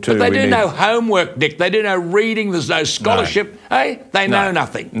board too. But they do no homework, Nick. They do no reading. There's no scholarship. Hey, they know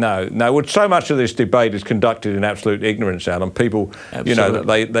nothing. No. Well, so much of this debate is conducted in absolute ignorance, Alan. People, you know,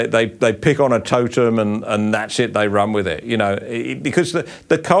 they pick on a totem and that's it. They run with it. You know, because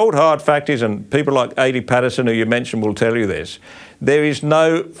the cold hard fact is, and people like Adi Patterson, who you mentioned, will tell you this. There is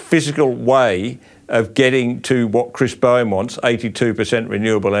no physical way of getting to what Chris Bowen wants, 82%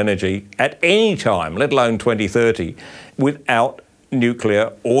 renewable energy, at any time, let alone 2030, without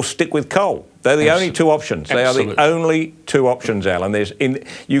nuclear or stick with coal. They're the only two options. They are the only two options, Alan.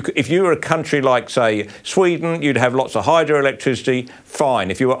 If you were a country like, say, Sweden, you'd have lots of hydroelectricity,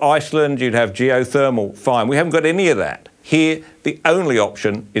 fine. If you were Iceland, you'd have geothermal, fine. We haven't got any of that. Here, the only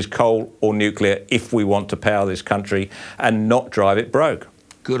option is coal or nuclear if we want to power this country and not drive it broke.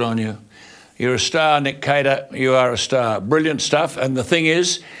 Good on you. You're a star, Nick Cater. You are a star. Brilliant stuff. And the thing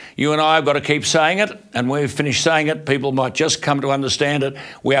is, you and I have got to keep saying it. And when we've finished saying it, people might just come to understand it.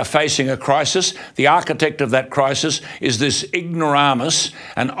 We are facing a crisis. The architect of that crisis is this ignoramus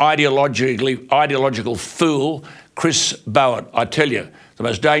and ideological fool, Chris Bowen. I tell you, the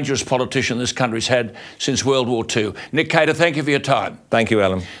most dangerous politician this country's had since World War II. Nick Cater, thank you for your time. Thank you,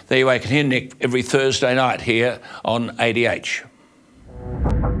 Alan. There you are. You can hear Nick every Thursday night here on ADH.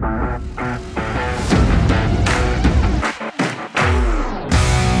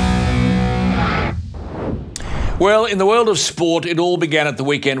 Well, in the world of sport, it all began at the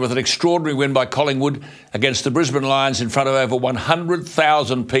weekend with an extraordinary win by Collingwood against the Brisbane Lions in front of over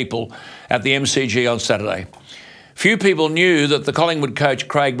 100,000 people at the MCG on Saturday. Few people knew that the Collingwood coach,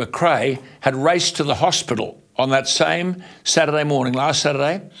 Craig McRae, had raced to the hospital on that same Saturday morning, last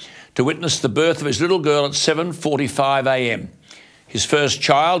Saturday, to witness the birth of his little girl at 7:45 a.m. His first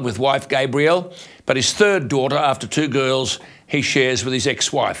child with wife Gabrielle, but his third daughter after two girls he shares with his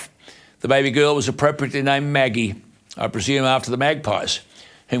ex-wife. The baby girl was appropriately named Maggie, I presume after the Magpies,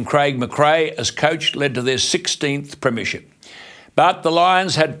 whom Craig McRae, as coach, led to their 16th premiership. But the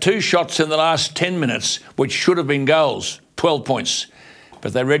Lions had 2 shots in the last 10 minutes, which should have been goals, 12 points.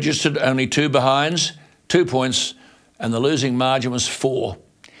 But they registered only 2 behinds, 2 points, and the losing margin was 4.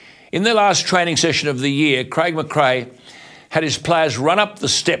 In their last training session of the year, Craig McRae had his players run up the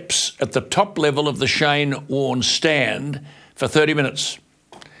steps at the top level of the Shane Warne stand for 30 minutes.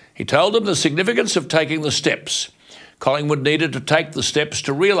 He told them the significance of taking the steps. Collingwood needed to take the steps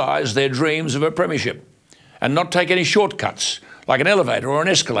to realise their dreams of a premiership and not take any shortcuts like an elevator or an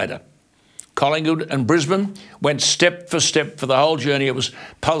escalator. Collingwood and Brisbane went step for step for the whole journey. It was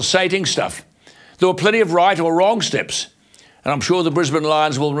pulsating stuff. There were plenty of right or wrong steps, and I'm sure the Brisbane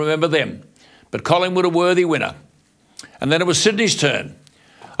Lions will remember them. But Collingwood a worthy winner. And then it was Sydney's turn.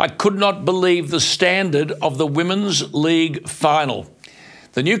 I could not believe the standard of the Women's League final.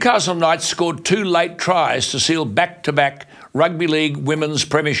 The Newcastle Knights scored 2 late tries to seal back-to-back Rugby League women's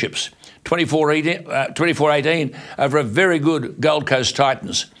premierships, 24-18 over a very good Gold Coast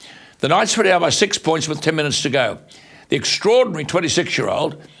Titans. The Knights were down by 6 points with 10 minutes to go. The extraordinary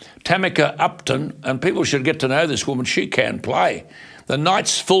 26-year-old Tamika Upton, and people should get to know this woman, she can play. The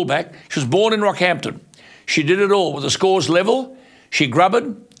Knights fullback, she was born in Rockhampton. She did it all with the scores level. She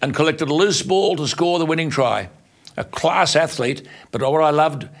grubbed and collected a loose ball to score the winning try. A class athlete, but what I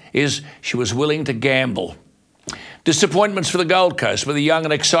loved is she was willing to gamble. Disappointments for the Gold Coast. With a young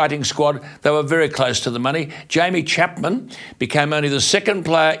and exciting squad, they were very close to the money. Jamie Chapman became only the 2nd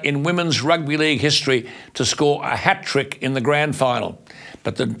player in women's rugby league history to score a hat-trick in the grand final.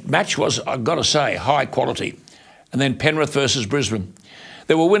 But the match was, I've got to say, high quality. And then Penrith versus Brisbane.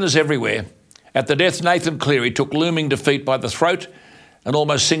 There were winners everywhere. At the death, Nathan Cleary took looming defeat by the throat and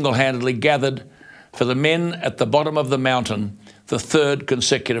almost single-handedly gathered for the men at the bottom of the mountain the 3rd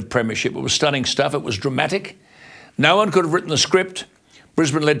consecutive premiership. It was stunning stuff. It was dramatic. No one could have written the script.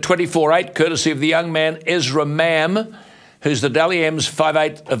 Brisbane led 24-8, courtesy of the young man Ezra Mam, who's the Dally M's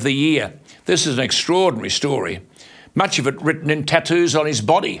 5'8" of the year. This is an extraordinary story, much of it written in tattoos on his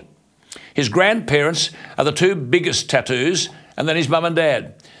body. His grandparents are the 2 biggest tattoos, and then his mum and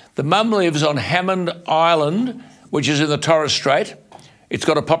dad. The mum lives on Hammond Island, which is in the Torres Strait. It's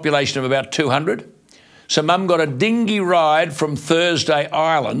got a population of about 200. So Mum got a dinghy ride from Thursday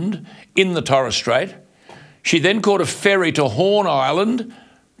Island in the Torres Strait. She then caught a ferry to Horn Island,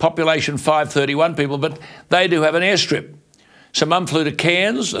 population 531 people, but they do have an airstrip. So Mum flew to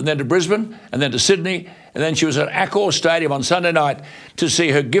Cairns and then to Brisbane and then to Sydney, and then she was at Accor Stadium on Sunday night to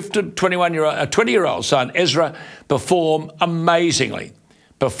see her gifted 20-year-old son Ezra perform amazingly.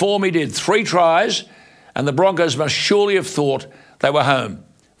 Perform he did, 3 tries, and the Broncos must surely have thought they were home.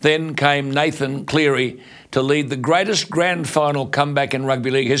 Then came Nathan Cleary to lead the greatest grand final comeback in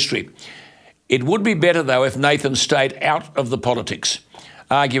rugby league history. It would be better, though, if Nathan stayed out of the politics,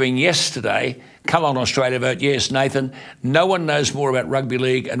 arguing yesterday, come on Australia vote, yes, Nathan, no one knows more about rugby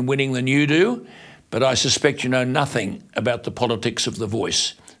league and winning than you do, but I suspect you know nothing about the politics of the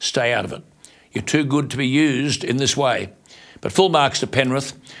voice. Stay out of it. You're too good to be used in this way. But full marks to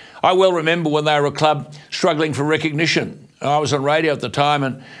Penrith. I well remember when they were a club struggling for recognition. I was on radio at the time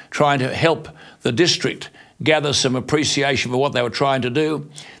and trying to help the district gather some appreciation for what they were trying to do.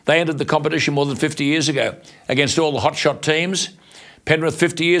 They entered the competition more than 50 years ago against all the hotshot teams. Penrith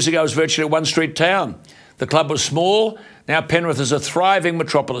 50 years ago was virtually a one-street town. The club was small. Now Penrith is a thriving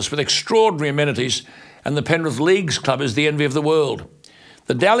metropolis with extraordinary amenities, and the Penrith Leagues Club is the envy of the world.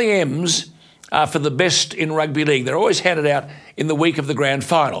 The Dally M's are for the best in rugby league. They're always handed out in the week of the grand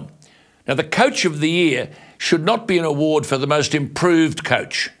final. Now, the Coach of the Year should not be an award for the most improved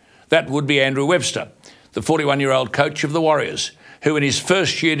coach. That would be Andrew Webster, the 41-year-old coach of the Warriors, who in his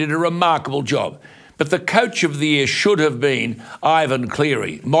first year did a remarkable job. But the Coach of the Year should have been Ivan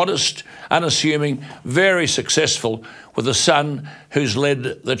Cleary, modest, unassuming, very successful, with a son who's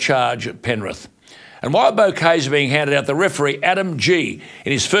led the charge at Penrith. And while bouquets are being handed out, the referee, Adam G.,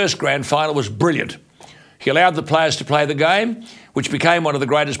 in his first grand final was brilliant. He allowed the players to play the game, which became one of the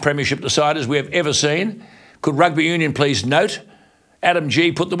greatest premiership deciders we have ever seen. Could rugby union please note, Adam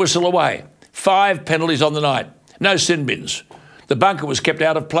G. put the whistle away. 5 penalties on the night. No sin bins. The bunker was kept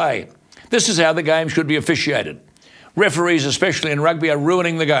out of play. This is how the game should be officiated. Referees, especially in rugby, are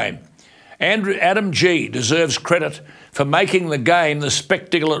ruining the game. Adam G. deserves credit for making the game the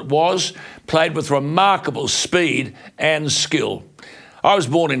spectacle it was, played with remarkable speed and skill. I was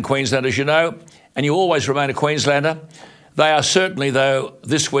born in Queensland, as you know, and you always remain a Queenslander. They are certainly, though,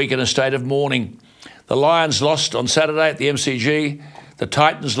 this week in a state of mourning. The Lions lost on Saturday at the MCG. The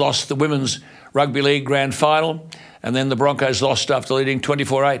Titans lost the Women's Rugby League Grand Final. And then the Broncos lost after leading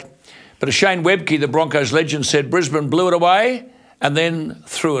 24-8. But as Shane Webke, the Broncos legend, said, Brisbane blew it away and then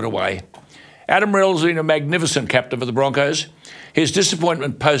threw it away. Adam Reynolds has been a magnificent captain for the Broncos. His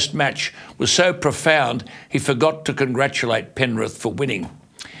disappointment post-match was so profound he forgot to congratulate Penrith for winning.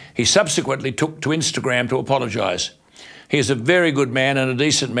 He subsequently took to Instagram to apologise. He is a very good man and a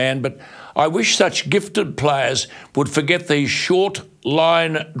decent man, but I wish such gifted players would forget these short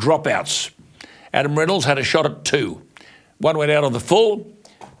line dropouts. Adam Reynolds had a shot at 2. One went out on the full,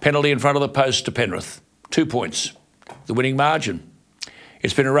 penalty in front of the post to Penrith. 2 points, the winning margin.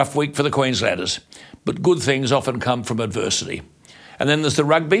 It's been a rough week for the Queenslanders, but good things often come from adversity. And then there's the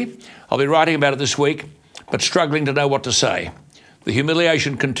rugby. I'll be writing about it this week, but struggling to know what to say. The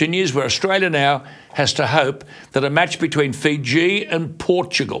humiliation continues, where Australia now has to hope that a match between Fiji and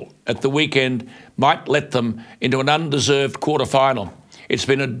Portugal at the weekend might let them into an undeserved quarter-final. It's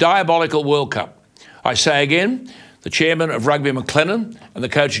been a diabolical World Cup. I say again, the chairman of Rugby McLennan and the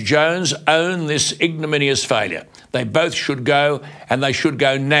coach Jones own this ignominious failure. They both should go, and they should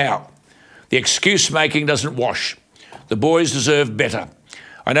go now. The excuse-making doesn't wash. The boys deserve better.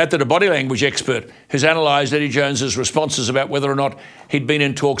 I note that a body language expert who's analysed Eddie Jones's responses about whether or not he'd been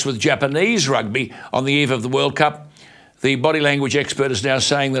in talks with Japanese rugby on the eve of the World Cup, the body language expert is now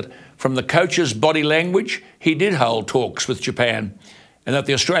saying that from the coach's body language, he did hold talks with Japan, and that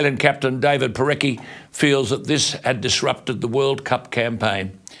the Australian captain, David Parecki, feels that this had disrupted the World Cup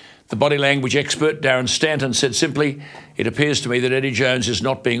campaign. The body language expert, Darren Stanton, said simply, it appears to me that Eddie Jones is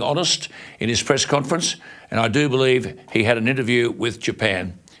not being honest in his press conference, and I do believe he had an interview with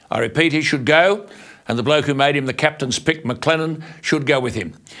Japan. I repeat, he should go, and the bloke who made him the captain's pick, McLennan, should go with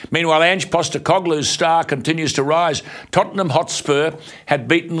him. Meanwhile, Ange Postecoglou's star continues to rise. Tottenham Hotspur had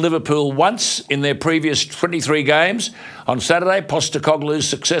beaten Liverpool once in their previous 23 games. On Saturday, Postecoglou's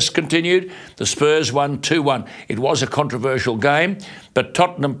success continued. The Spurs won 2-1. It was a controversial game, but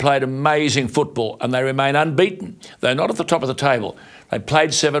Tottenham played amazing football and they remain unbeaten, though not at the top of the table. They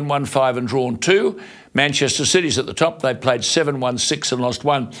played 7, won 5 and drawn 2. Manchester City's at the top. They played 7, won 6 and lost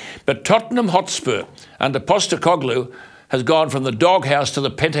 1. But Tottenham Hotspur, under Postecoglou, has gone from the doghouse to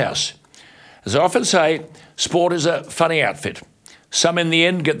the penthouse. As I often say, sport is a funny outfit. Some in the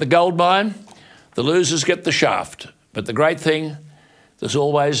end get the gold mine, the losers get the shaft. But the great thing, there's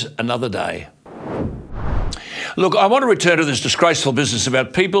always another day. Look, I want to return to this disgraceful business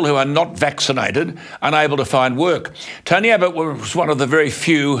about people who are not vaccinated, unable to find work. Tony Abbott was one of the very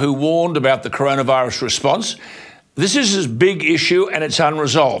few who warned about the coronavirus response. This is a big issue and it's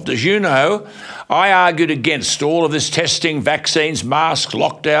unresolved. As you know, I argued against all of this testing, vaccines, masks,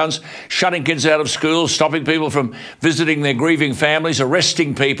 lockdowns, shutting kids out of school, stopping people from visiting their grieving families,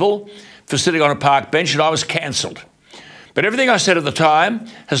 arresting people for sitting on a park bench, and I was cancelled. But everything I said at the time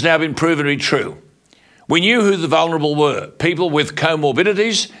has now been proven to be true. We knew who the vulnerable were, people with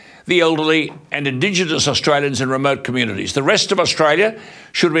comorbidities, the elderly and Indigenous Australians in remote communities. The rest of Australia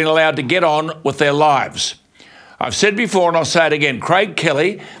should have been allowed to get on with their lives. I've said before and I'll say it again, Craig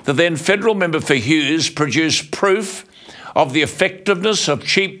Kelly, the then federal member for Hughes, produced proof of the effectiveness of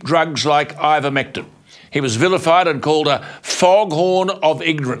cheap drugs like ivermectin. He was vilified and called a foghorn of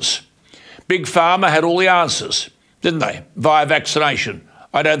ignorance. Big Pharma had all the answers, didn't they, via vaccination?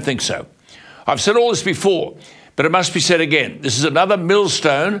 I don't think so. I've said all this before, but it must be said again. This is another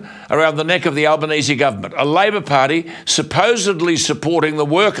millstone around the neck of the Albanese government, a Labor Party supposedly supporting the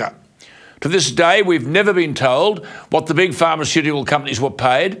worker. To this day, we've never been told what the big pharmaceutical companies were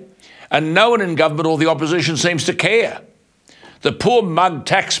paid, and no one in government or the opposition seems to care. The poor mug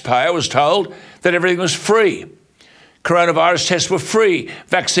taxpayer was told that everything was free. Coronavirus tests were free.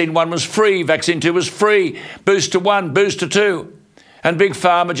 Vaccine 1 was free. Vaccine 2 was free. Booster 1, booster 2. And Big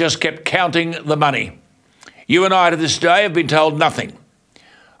Pharma just kept counting the money. You and I to this day have been told nothing.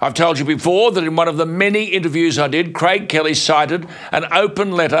 I've told you before that in one of the many interviews I did, Craig Kelly cited an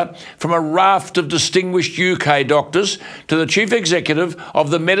open letter from a raft of distinguished UK doctors to the Chief Executive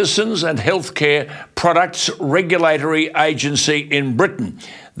of the Medicines and Healthcare Products Regulatory Agency in Britain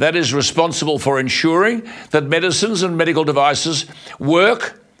that is responsible for ensuring that medicines and medical devices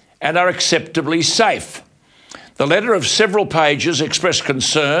work and are acceptably safe. The letter of several pages expressed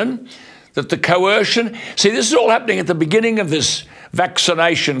concern that the coercion... See, this is all happening at the beginning of this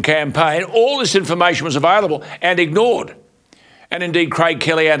vaccination campaign. All this information was available and ignored. And indeed, Craig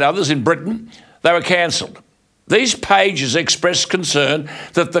Kelly and others in Britain, they were cancelled. These pages expressed concern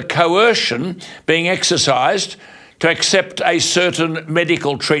that the coercion being exercised to accept a certain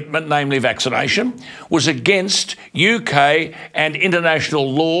medical treatment, namely vaccination, was against UK and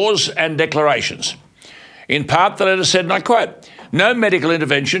international laws and declarations. In part, the letter said, and I quote, "No medical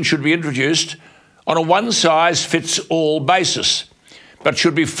intervention should be introduced on a one-size-fits-all basis. but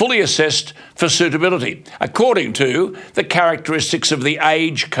should be fully assessed for suitability, according to the characteristics of the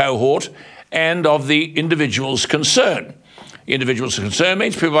age cohort and of the individuals concerned. Individuals concerned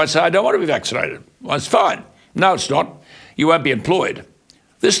means people might say, I don't want to be vaccinated. Well, it's fine. No, it's not. You won't be employed.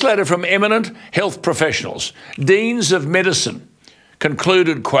 This letter from eminent health professionals, deans of medicine,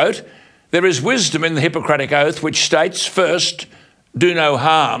 concluded, quote, there is wisdom in the Hippocratic Oath which states, first, do no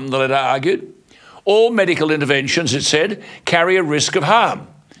harm, the letter argued. All medical interventions, it said, carry a risk of harm.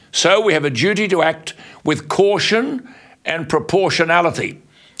 So we have a duty to act with caution and proportionality.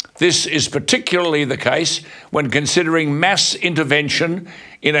 This is particularly the case when considering mass intervention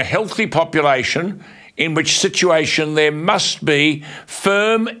in a healthy population, in which situation there must be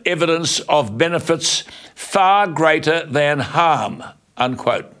firm evidence of benefits far greater than harm,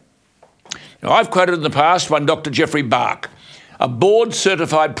 unquote. Now, I've quoted in the past one Dr. Jeffrey Bark, a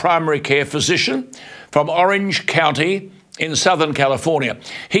board-certified primary care physician from Orange County in Southern California.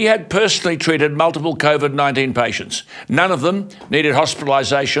 He had personally treated multiple COVID-19 patients. None of them needed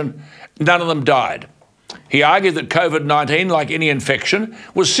hospitalisation. None of them died. He argued that COVID-19, like any infection,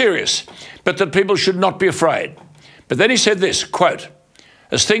 was serious, but that people should not be afraid. But then he said this, quote,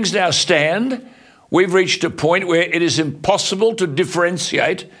 as things now stand, we've reached a point where it is impossible to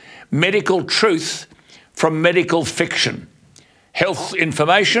differentiate medical truth from medical fiction, health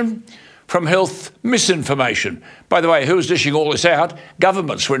information from health misinformation. By the way, who was dishing all this out?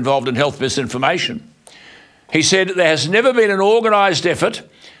 Governments were involved in health misinformation. He said there has never been an organised effort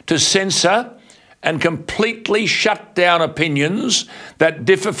to censor and completely shut down opinions that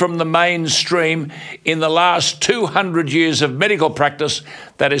differ from the mainstream in the last 200 years of medical practice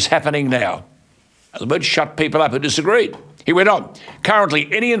that is happening now. In other words, shut people up who disagreed. He went on,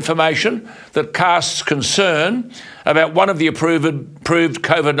 currently any information that casts concern about one of the approved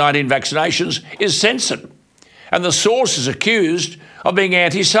COVID-19 vaccinations is censored, and the source is accused of being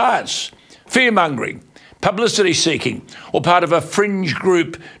anti-science, fear-mongering, publicity-seeking, or part of a fringe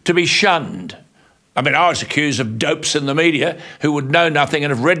group to be shunned. I mean, I was accused of dopes in the media who would know nothing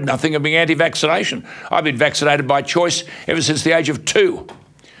and have read nothing of being anti-vaccination. I've been vaccinated by choice ever since the age of 2.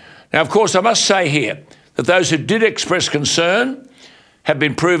 Now, of course, I must say here that those who did express concern have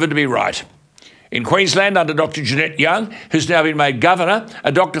been proven to be right. In Queensland, under Dr. Jeanette Young, who's now been made governor,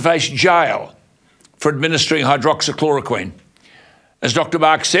 a doctor faced jail for administering hydroxychloroquine. As Dr.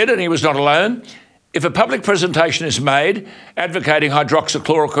 Bark said, and he was not alone, if a public presentation is made advocating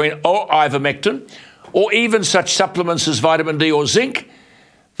hydroxychloroquine or ivermectin, or even such supplements as vitamin D or zinc,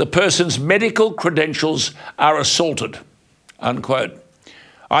 the person's medical credentials are assaulted, unquote.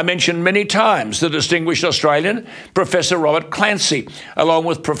 I mentioned many times the distinguished Australian Professor Robert Clancy, along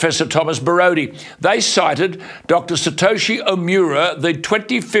with Professor Thomas Borody. They cited Dr. Satoshi Omura, the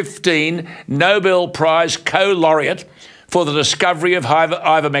 2015 Nobel Prize co-laureate for the discovery of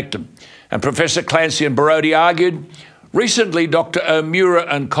ivermectin. And Professor Clancy and Borody argued, recently Dr. Omura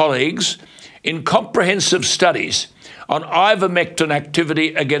and colleagues, in comprehensive studies on ivermectin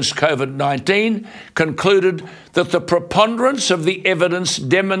activity against COVID-19, concluded that the preponderance of the evidence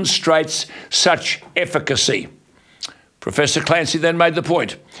demonstrates such efficacy. Professor Clancy then made the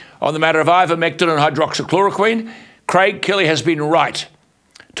point. On the matter of ivermectin and hydroxychloroquine, Craig Kelly has been right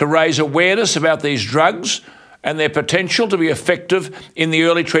to raise awareness about these drugs and their potential to be effective in the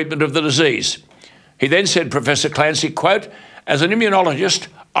early treatment of the disease. He then said, Professor Clancy, quote, as an immunologist,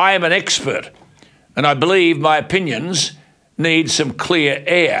 I am an expert, and I believe my opinions need some clear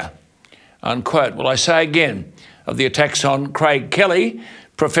air, unquote. Well, I say again, of the attacks on Craig Kelly,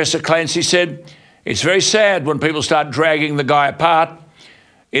 Professor Clancy said, it's very sad when people start dragging the guy apart.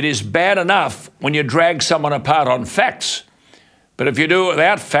 It is bad enough when you drag someone apart on facts, but if you do it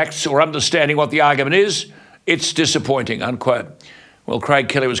without facts or understanding what the argument is, it's disappointing, unquote. Well, Craig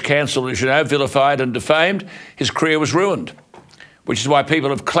Kelly was cancelled, as you know, vilified and defamed. His career was ruined, which is why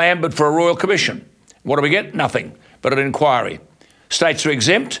people have clamoured for a royal commission. What do we get? Nothing but an inquiry. States are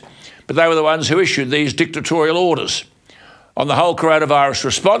exempt, but they were the ones who issued these dictatorial orders. On the whole coronavirus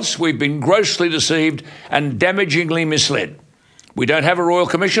response, we've been grossly deceived and damagingly misled. We don't have a royal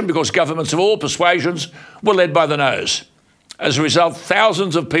commission because governments of all persuasions were led by the nose. As a result,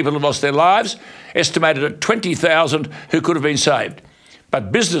 thousands of people have lost their lives, estimated at 20,000 who could have been saved.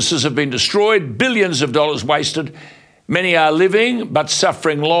 But businesses have been destroyed, billions of dollars wasted. Many are living but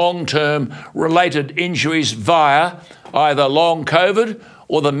suffering long-term related injuries via either long COVID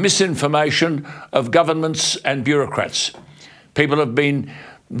or the misinformation of governments and bureaucrats. People have been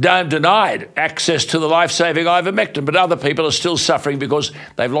denied access to the life-saving ivermectin, but other people are still suffering because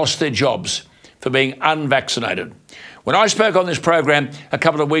they've lost their jobs for being unvaccinated. When I spoke on this program a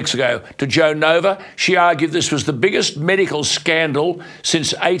couple of weeks ago to Joe Nova, she argued this was the biggest medical scandal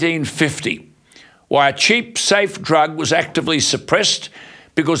since 1850. Why a cheap, safe drug was actively suppressed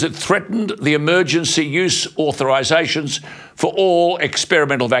because it threatened the emergency use authorisations for all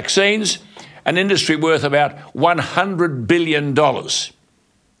experimental vaccines, an industry worth about $100 billion.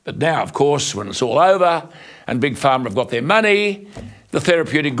 But now, of course, when it's all over and Big Pharma have got their money, the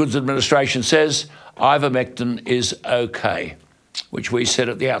Therapeutic Goods Administration says ivermectin is okay, which we said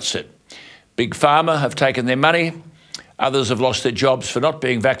at the outset. Big Pharma have taken their money. Others have lost their jobs for not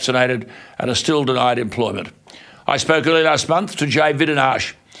being vaccinated and are still denied employment. I spoke early last month to Jay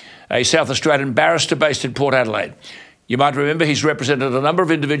Vidinage, a South Australian barrister based in Port Adelaide. You might remember he's represented a number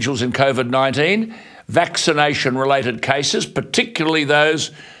of individuals in COVID-19, vaccination-related cases, particularly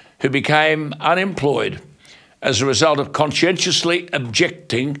those who became unemployed as a result of conscientiously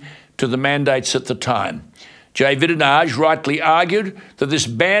objecting to the mandates at the time. Jay Vidinage rightly argued that this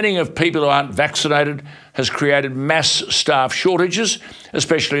banning of people who aren't vaccinated has created mass staff shortages,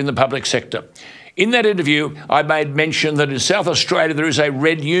 especially in the public sector. In that interview, I made mention that in South Australia there is a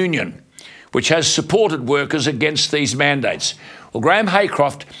red union which has supported workers against these mandates. Well, Graeme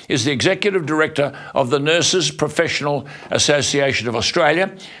Haycroft is the Executive Director of the Nurses Professional Association of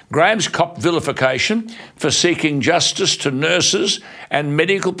Australia. Graeme's copped vilification for seeking justice to nurses and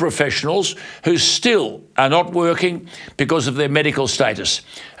medical professionals who still are not working because of their medical status.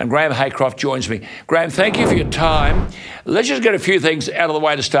 And Graeme Haycroft joins me. Graeme, thank you for your time. Let's just get a few things out of the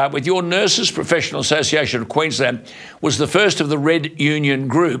way to start with. Your Nurses Professional Association of Queensland was the first of the Red Union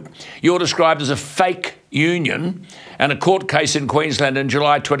group. You're described as a fake union, and a court case in Queensland in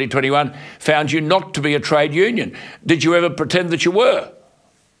July 2021 found you not to be a trade union. Did you ever pretend that you were?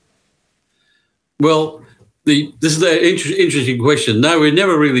 Well, this is an interesting question. No, we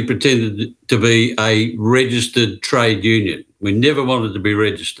never really pretended to be a registered trade union. We never wanted to be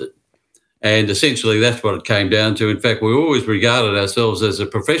registered. And essentially that's what it came down to. In fact, we always regarded ourselves as a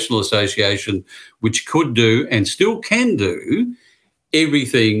professional association which could do and still can do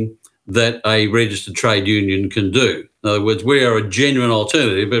everything that a registered trade union can do. In other words, we are a genuine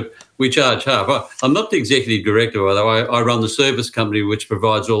alternative, but we charge half. I'm not the executive director, by the way. I run the service company which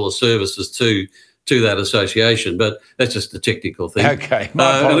provides all the services to that association, but that's just a technical thing. Okay.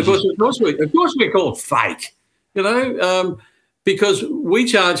 And of course we call it fake, because we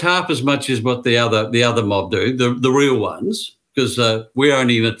charge half as much as what the other mob do, the real ones, because we're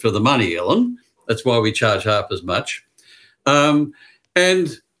only in it for the money, Ellen. That's why we charge half as much.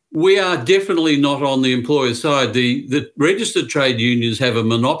 And we are definitely not on the employer side. The registered trade unions have a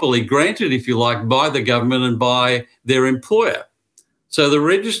monopoly granted, if you like, by the government and by their employer. So the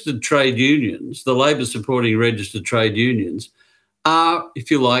registered trade unions, the labour-supporting registered trade unions, are, if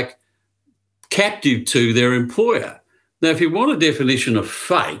you like, captive to their employer. Now, if you want a definition of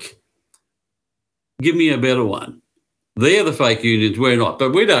fake, give me a better one. They're the fake unions, we're not.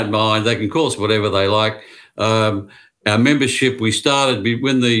 But we don't mind. They can call us whatever they like. Our membership, we started,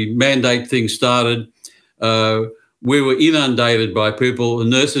 when the mandate thing started, we were inundated by people,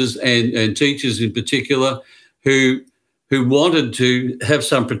 nurses and teachers in particular, who wanted to have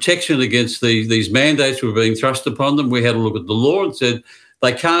some protection against these mandates were being thrust upon them. We had a look at the law and said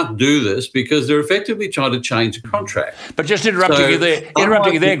they can't do this because they're effectively trying to change a contract. But just interrupting you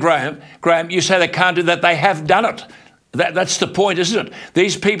there, Graeme. Graeme, you say they can't do that. They have done it. That's the point, isn't it?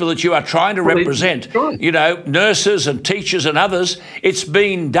 These people that you are trying to represent, nurses and teachers and others, it's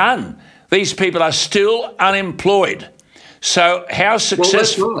been done. These people are still unemployed. So how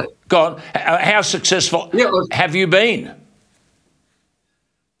successful? Well, that's right. How successful have you been?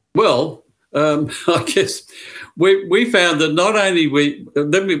 Well, I guess we found that not only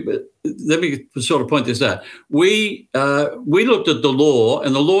let me sort of point this out. We looked at the law,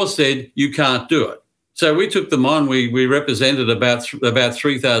 and the law said you can't do it. So we took them on. We represented about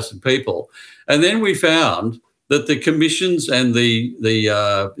 3,000 people, and then we found that the commissions and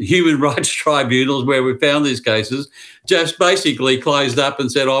the human rights tribunals where we found these cases just basically closed up and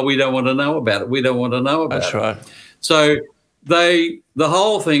said, "Oh, we don't want to know about it. We don't want to know about it." That's right. So the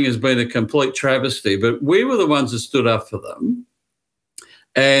whole thing has been a complete travesty. But we were the ones that stood up for them.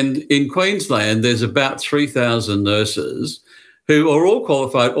 And in Queensland, there's about 3,000 nurses who are all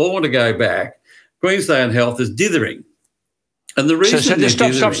qualified, all want to go back. Queensland Health is dithering. And the reason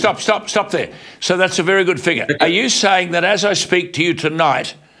stop there. So that's a very good figure. Okay. Are you saying that as I speak to you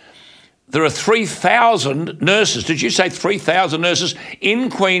tonight, there are 3,000 nurses, did you say 3,000 nurses in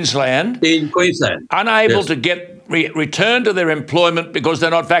Queensland? In Queensland. Unable to get returned to their employment because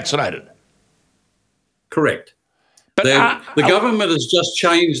they're not vaccinated? Correct. But the government has just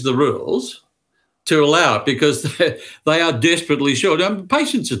changed the rules to allow it because they are desperately short.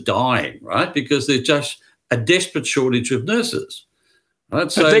 Patients are dying, right, because there's just a desperate shortage of nurses.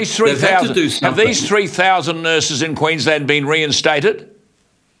 Right? So have these 3,000 nurses in Queensland been reinstated?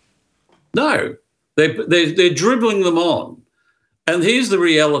 No, they're dribbling them on. And here's the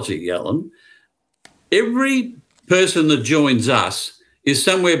reality, Alan. Every person that joins us is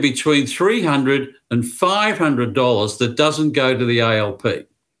somewhere between $300 and $500 that doesn't go to the ALP,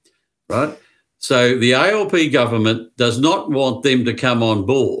 right? So the ALP government does not want them to come on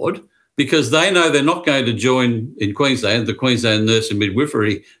board because they know they're not going to join in Queensland, the Queensland Nurse and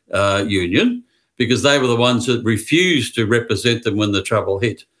Midwifery Union, because they were the ones that refused to represent them when the trouble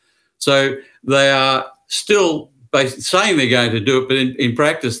hit. So they are still saying they're going to do it, but in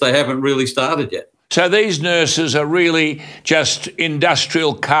practice they haven't really started yet. So these nurses are really just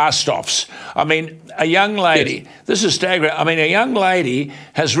industrial cast-offs. I mean, a young lady, yes. This is staggering. I mean, a young lady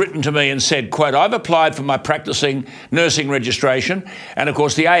has written to me and said, quote, I've applied for my practicing nursing registration. And, of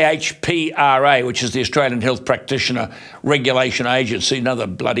course, the AHPRA, which is the Australian Health Practitioner Regulation Agency, another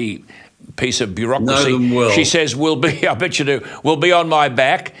bloody piece of bureaucracy. Know them well. She says, I bet you do, will be on my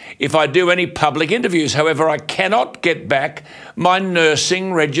back if I do any public interviews. However, I cannot get back my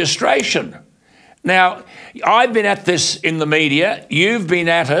nursing registration. Now, I've been at this in the media. You've been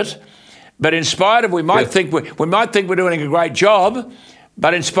at it, but in spite of we might think we're doing a great job,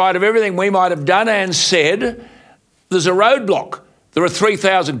 but in spite of everything we might have done and said, there's a roadblock. There are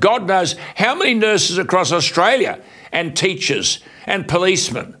 3,000. God knows how many nurses across Australia and teachers and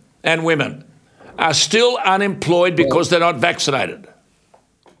policemen and women are still unemployed because they're not vaccinated.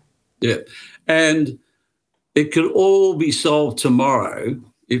 Yeah, and it could all be solved tomorrow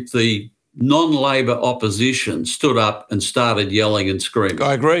if the non-Labor opposition stood up and started yelling and screaming.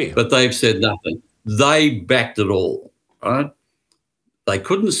 I agree. But they've said nothing. They backed it all, right? They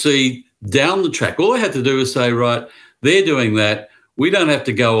couldn't see down the track. All they had to do was say, right, they're doing that. We don't have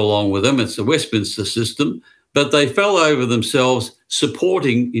to go along with them. It's the Westminster system. But they fell over themselves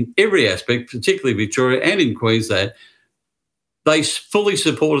supporting in every aspect, particularly Victoria and in Queensland. They fully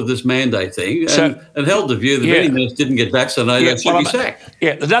supported this mandate thing and held the view that if any nurse didn't get vaccinated, they should be sacked.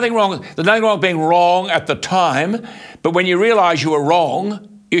 Yeah, there's nothing wrong being wrong at the time, but when you realise you were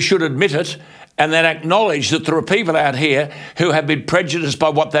wrong, you should admit it and then acknowledge that there are people out here who have been prejudiced by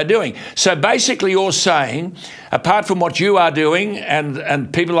what they're doing. So basically you're saying, apart from what you are doing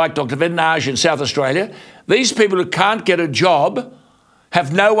and people like Dr. Vednage in South Australia, these people who can't get a job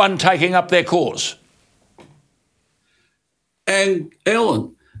have no one taking up their cause. And,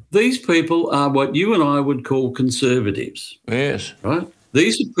 Ellen, these people are what you and I would call conservatives. Yes. Right?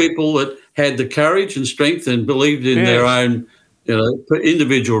 These are people that had the courage and strength and believed in their own,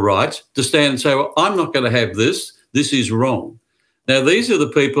 individual rights to stand and say, well, I'm not going to have this. This is wrong. Now, these are the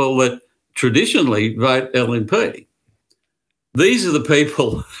people that traditionally vote LNP. These are the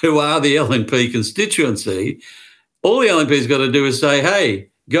people who are the LNP constituency. All the LNP's got to do is say, hey,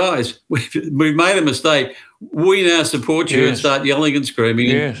 guys, we've made a mistake. We now support you and start yelling and screaming.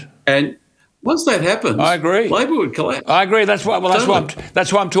 Yes. And once that happens, I agree. Labor would collapse. I agree. That's why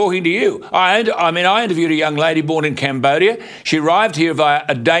I'm talking to you. I interviewed a young lady born in Cambodia. She arrived here via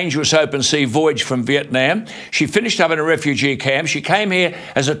a dangerous open sea voyage from Vietnam. She finished up in a refugee camp. She came here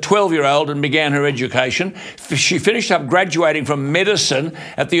as a 12-year-old and began her education. She finished up graduating from medicine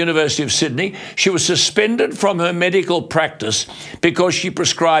at the University of Sydney. She was suspended from her medical practice because she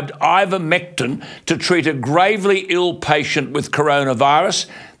prescribed ivermectin to treat a gravely ill patient with coronavirus.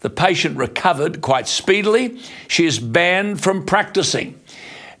 The patient recovered quite speedily. She is banned from practicing.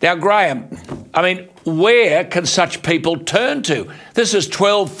 Now, Graeme, where can such people turn to? This is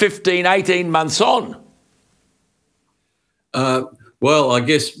 12, 15, 18 months on. Well, I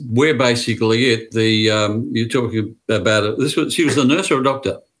guess we're basically it. You're talking about it. She was a nurse or a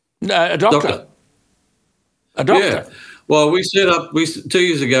doctor? No, a doctor. A doctor. Yeah. Well, we set up 2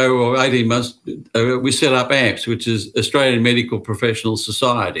 years ago or 18 months. We set up AMPS, which is Australian Medical Professional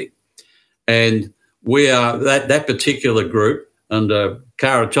Society, and we are that particular group under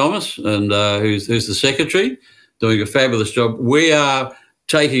Cara Thomas, and who's the secretary, doing a fabulous job. We are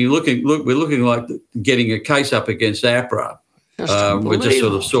we're looking like getting a case up against APRA. We're just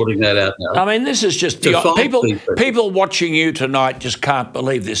sort of sorting that out now. This is just people watching you tonight just can't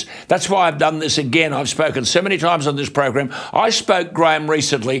believe this. That's why I've done this again. I've spoken so many times on this program. I spoke, Graeme,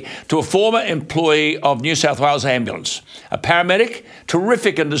 recently to a former employee of New South Wales Ambulance, a paramedic,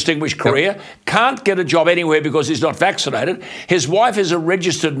 terrific and distinguished career, can't get a job anywhere because he's not vaccinated. His wife is a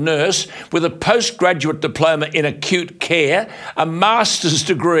registered nurse with a postgraduate diploma in acute care, a master's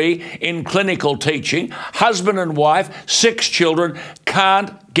degree in clinical teaching, husband and wife, 6 children,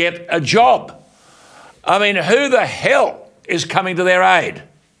 can't get a job. I mean, who the hell is coming to their aid?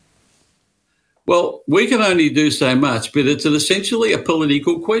 Well, we can only do so much, but it's essentially a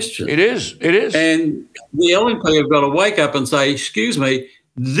political question. It is. And the LNP have got to wake up and say, excuse me,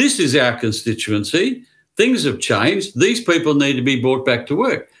 this is our constituency. Things have changed. These people need to be brought back to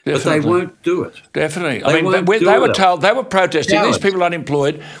work. Definitely. But they won't do it. Definitely. They were protesting. Cowards. These people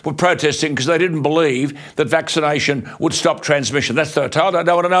unemployed were protesting because they didn't believe that vaccination would stop transmission. That's what they were told. I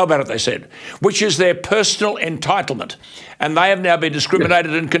don't want to know about it, they said, which is their personal entitlement. And they have now been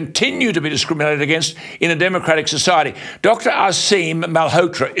discriminated and continue to be discriminated against in a democratic society. Dr. Asim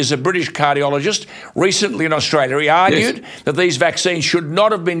Malhotra is a British cardiologist. Recently in Australia, he argued that these vaccines should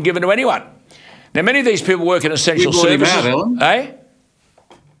not have been given to anyone. Now, many of these people work in essential services. We brought him out, Alan. Eh?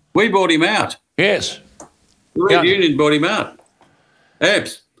 We brought him out. Yes. The Red Union brought him out.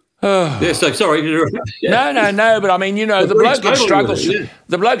 Abs. Yeah, so sorry. No, but I mean, you know, the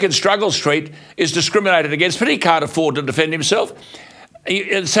bloke in Struggle Street is discriminated against, but he can't afford to defend himself.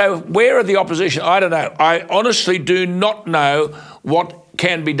 And so where are the opposition? I don't know. I honestly do not know what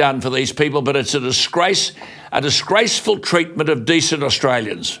can be done for these people, but it's a disgrace, a disgraceful treatment of decent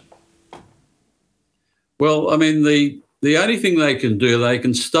Australians. Well, I mean, the only thing they can do, they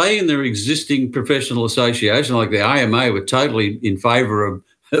can stay in their existing professional association, like the AMA were totally in favour of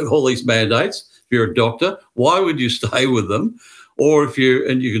all these mandates. If you're a doctor, why would you stay with them? Or if you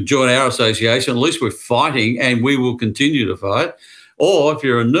can join our association, at least we're fighting and we will continue to fight. Or if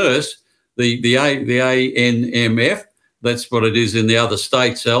you're a nurse, the ANMF, that's what it is in the other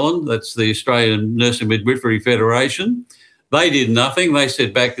states, Alan. That's the Australian Nursing Midwifery Federation. They did nothing. They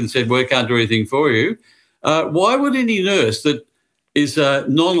sat back and said, we can't do anything for you. Why would any nurse that is a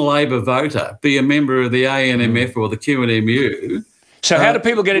non-Labor voter be a member of the ANMF or the QNMU? So how do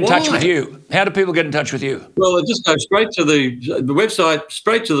people get in touch with you? How do people get in touch with you? Well, they just go straight to the website,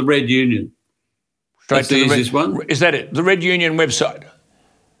 straight to the Red Union. That's the easiest one. Is that it? The Red Union website?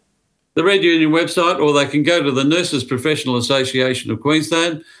 The Red Union website, or they can go to the Nurses Professional Association of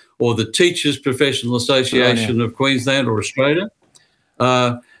Queensland or the Teachers Professional Association of Queensland or Australia.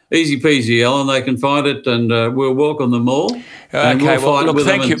 Easy peasy, Alan. They can find it, and we'll welcome them all. Okay, well, look,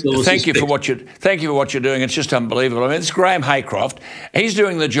 thank you for what you're doing. It's just unbelievable. I mean, it's Graeme Haycroft. He's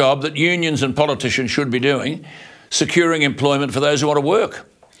doing the job that unions and politicians should be doing, securing employment for those who want to work.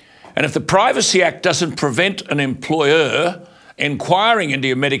 And if the Privacy Act doesn't prevent an employer inquiring into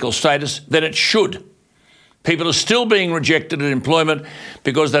your medical status, then it should. People are still being rejected in employment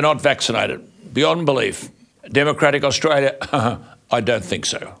because they're not vaccinated. Beyond belief. Democratic Australia, I don't think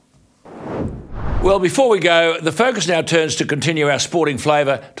so. Well, before we go, the focus now turns to continue our sporting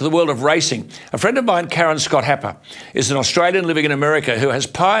flavour to the world of racing. A friend of mine, Karen Scott-Happer, is an Australian living in America who has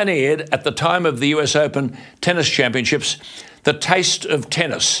pioneered, at the time of the US Open Tennis Championships, the taste of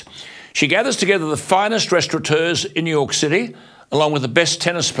tennis. She gathers together the finest restaurateurs in New York City, along with the best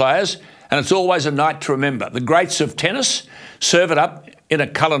tennis players, and it's always a night to remember. The greats of tennis serve it up in a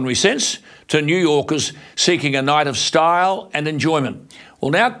culinary sense to New Yorkers seeking a night of style and enjoyment.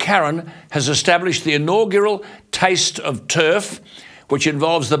 Well, now Karen has established the inaugural Taste of Turf, which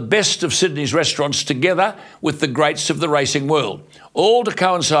involves the best of Sydney's restaurants together with the greats of the racing world, all to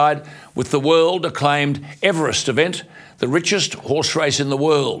coincide with the world-acclaimed Everest event, the richest horse race in the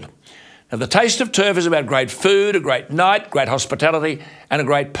world. Now, the Taste of Turf is about great food, a great night, great hospitality, and a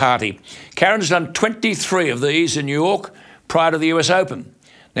great party. Karen's done 23 of these in New York prior to the US Open.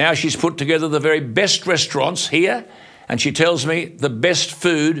 Now she's put together the very best restaurants here, and she tells me the best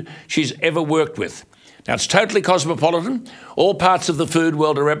food she's ever worked with. Now, it's totally cosmopolitan. All parts of the food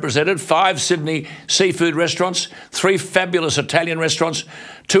world are represented. 5 Sydney seafood restaurants, 3 fabulous Italian restaurants,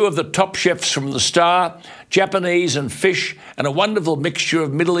 2 of the top chefs from the Star, Japanese and fish, and a wonderful mixture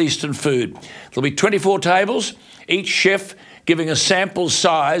of Middle Eastern food. There'll be 24 tables, each chef giving a sample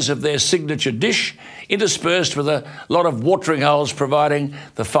size of their signature dish, interspersed with a lot of watering holes providing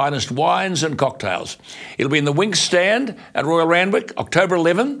the finest wines and cocktails. It'll be in the Winks Stand at Royal Randwick, October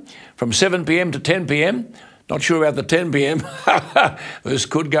 11, from 7 p.m. to 10 p.m. Not sure about the 10 p.m. This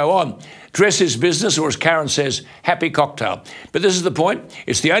could go on. Dress is business, or as Karen says, happy cocktail. But this is the point.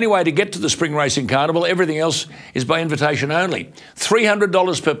 It's the only way to get to the Spring Racing Carnival. Everything else is by invitation only.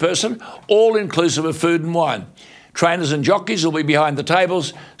 $300 per person, all inclusive of food and wine. Trainers and jockeys will be behind the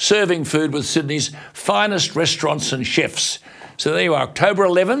tables, serving food with Sydney's finest restaurants and chefs. So there you are, October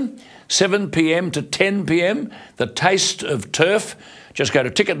 11, 7 p.m. to 10 p.m, the Taste of Turf. Just go to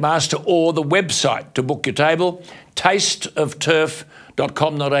Ticketmaster or the website to book your table,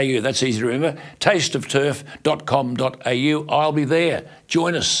 tasteofturf.com.au. That's easy to remember, tasteofturf.com.au. I'll be there.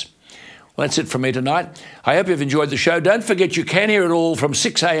 Join us. Well, that's it from me tonight. I hope you've enjoyed the show. Don't forget you can hear it all from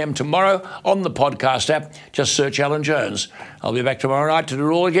 6 a.m. tomorrow on the podcast app. Just search Alan Jones. I'll be back tomorrow night to do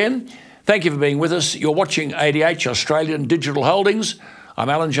it all again. Thank you for being with us. You're watching ADH, Australian Digital Holdings. I'm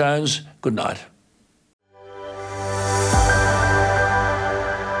Alan Jones. Good night.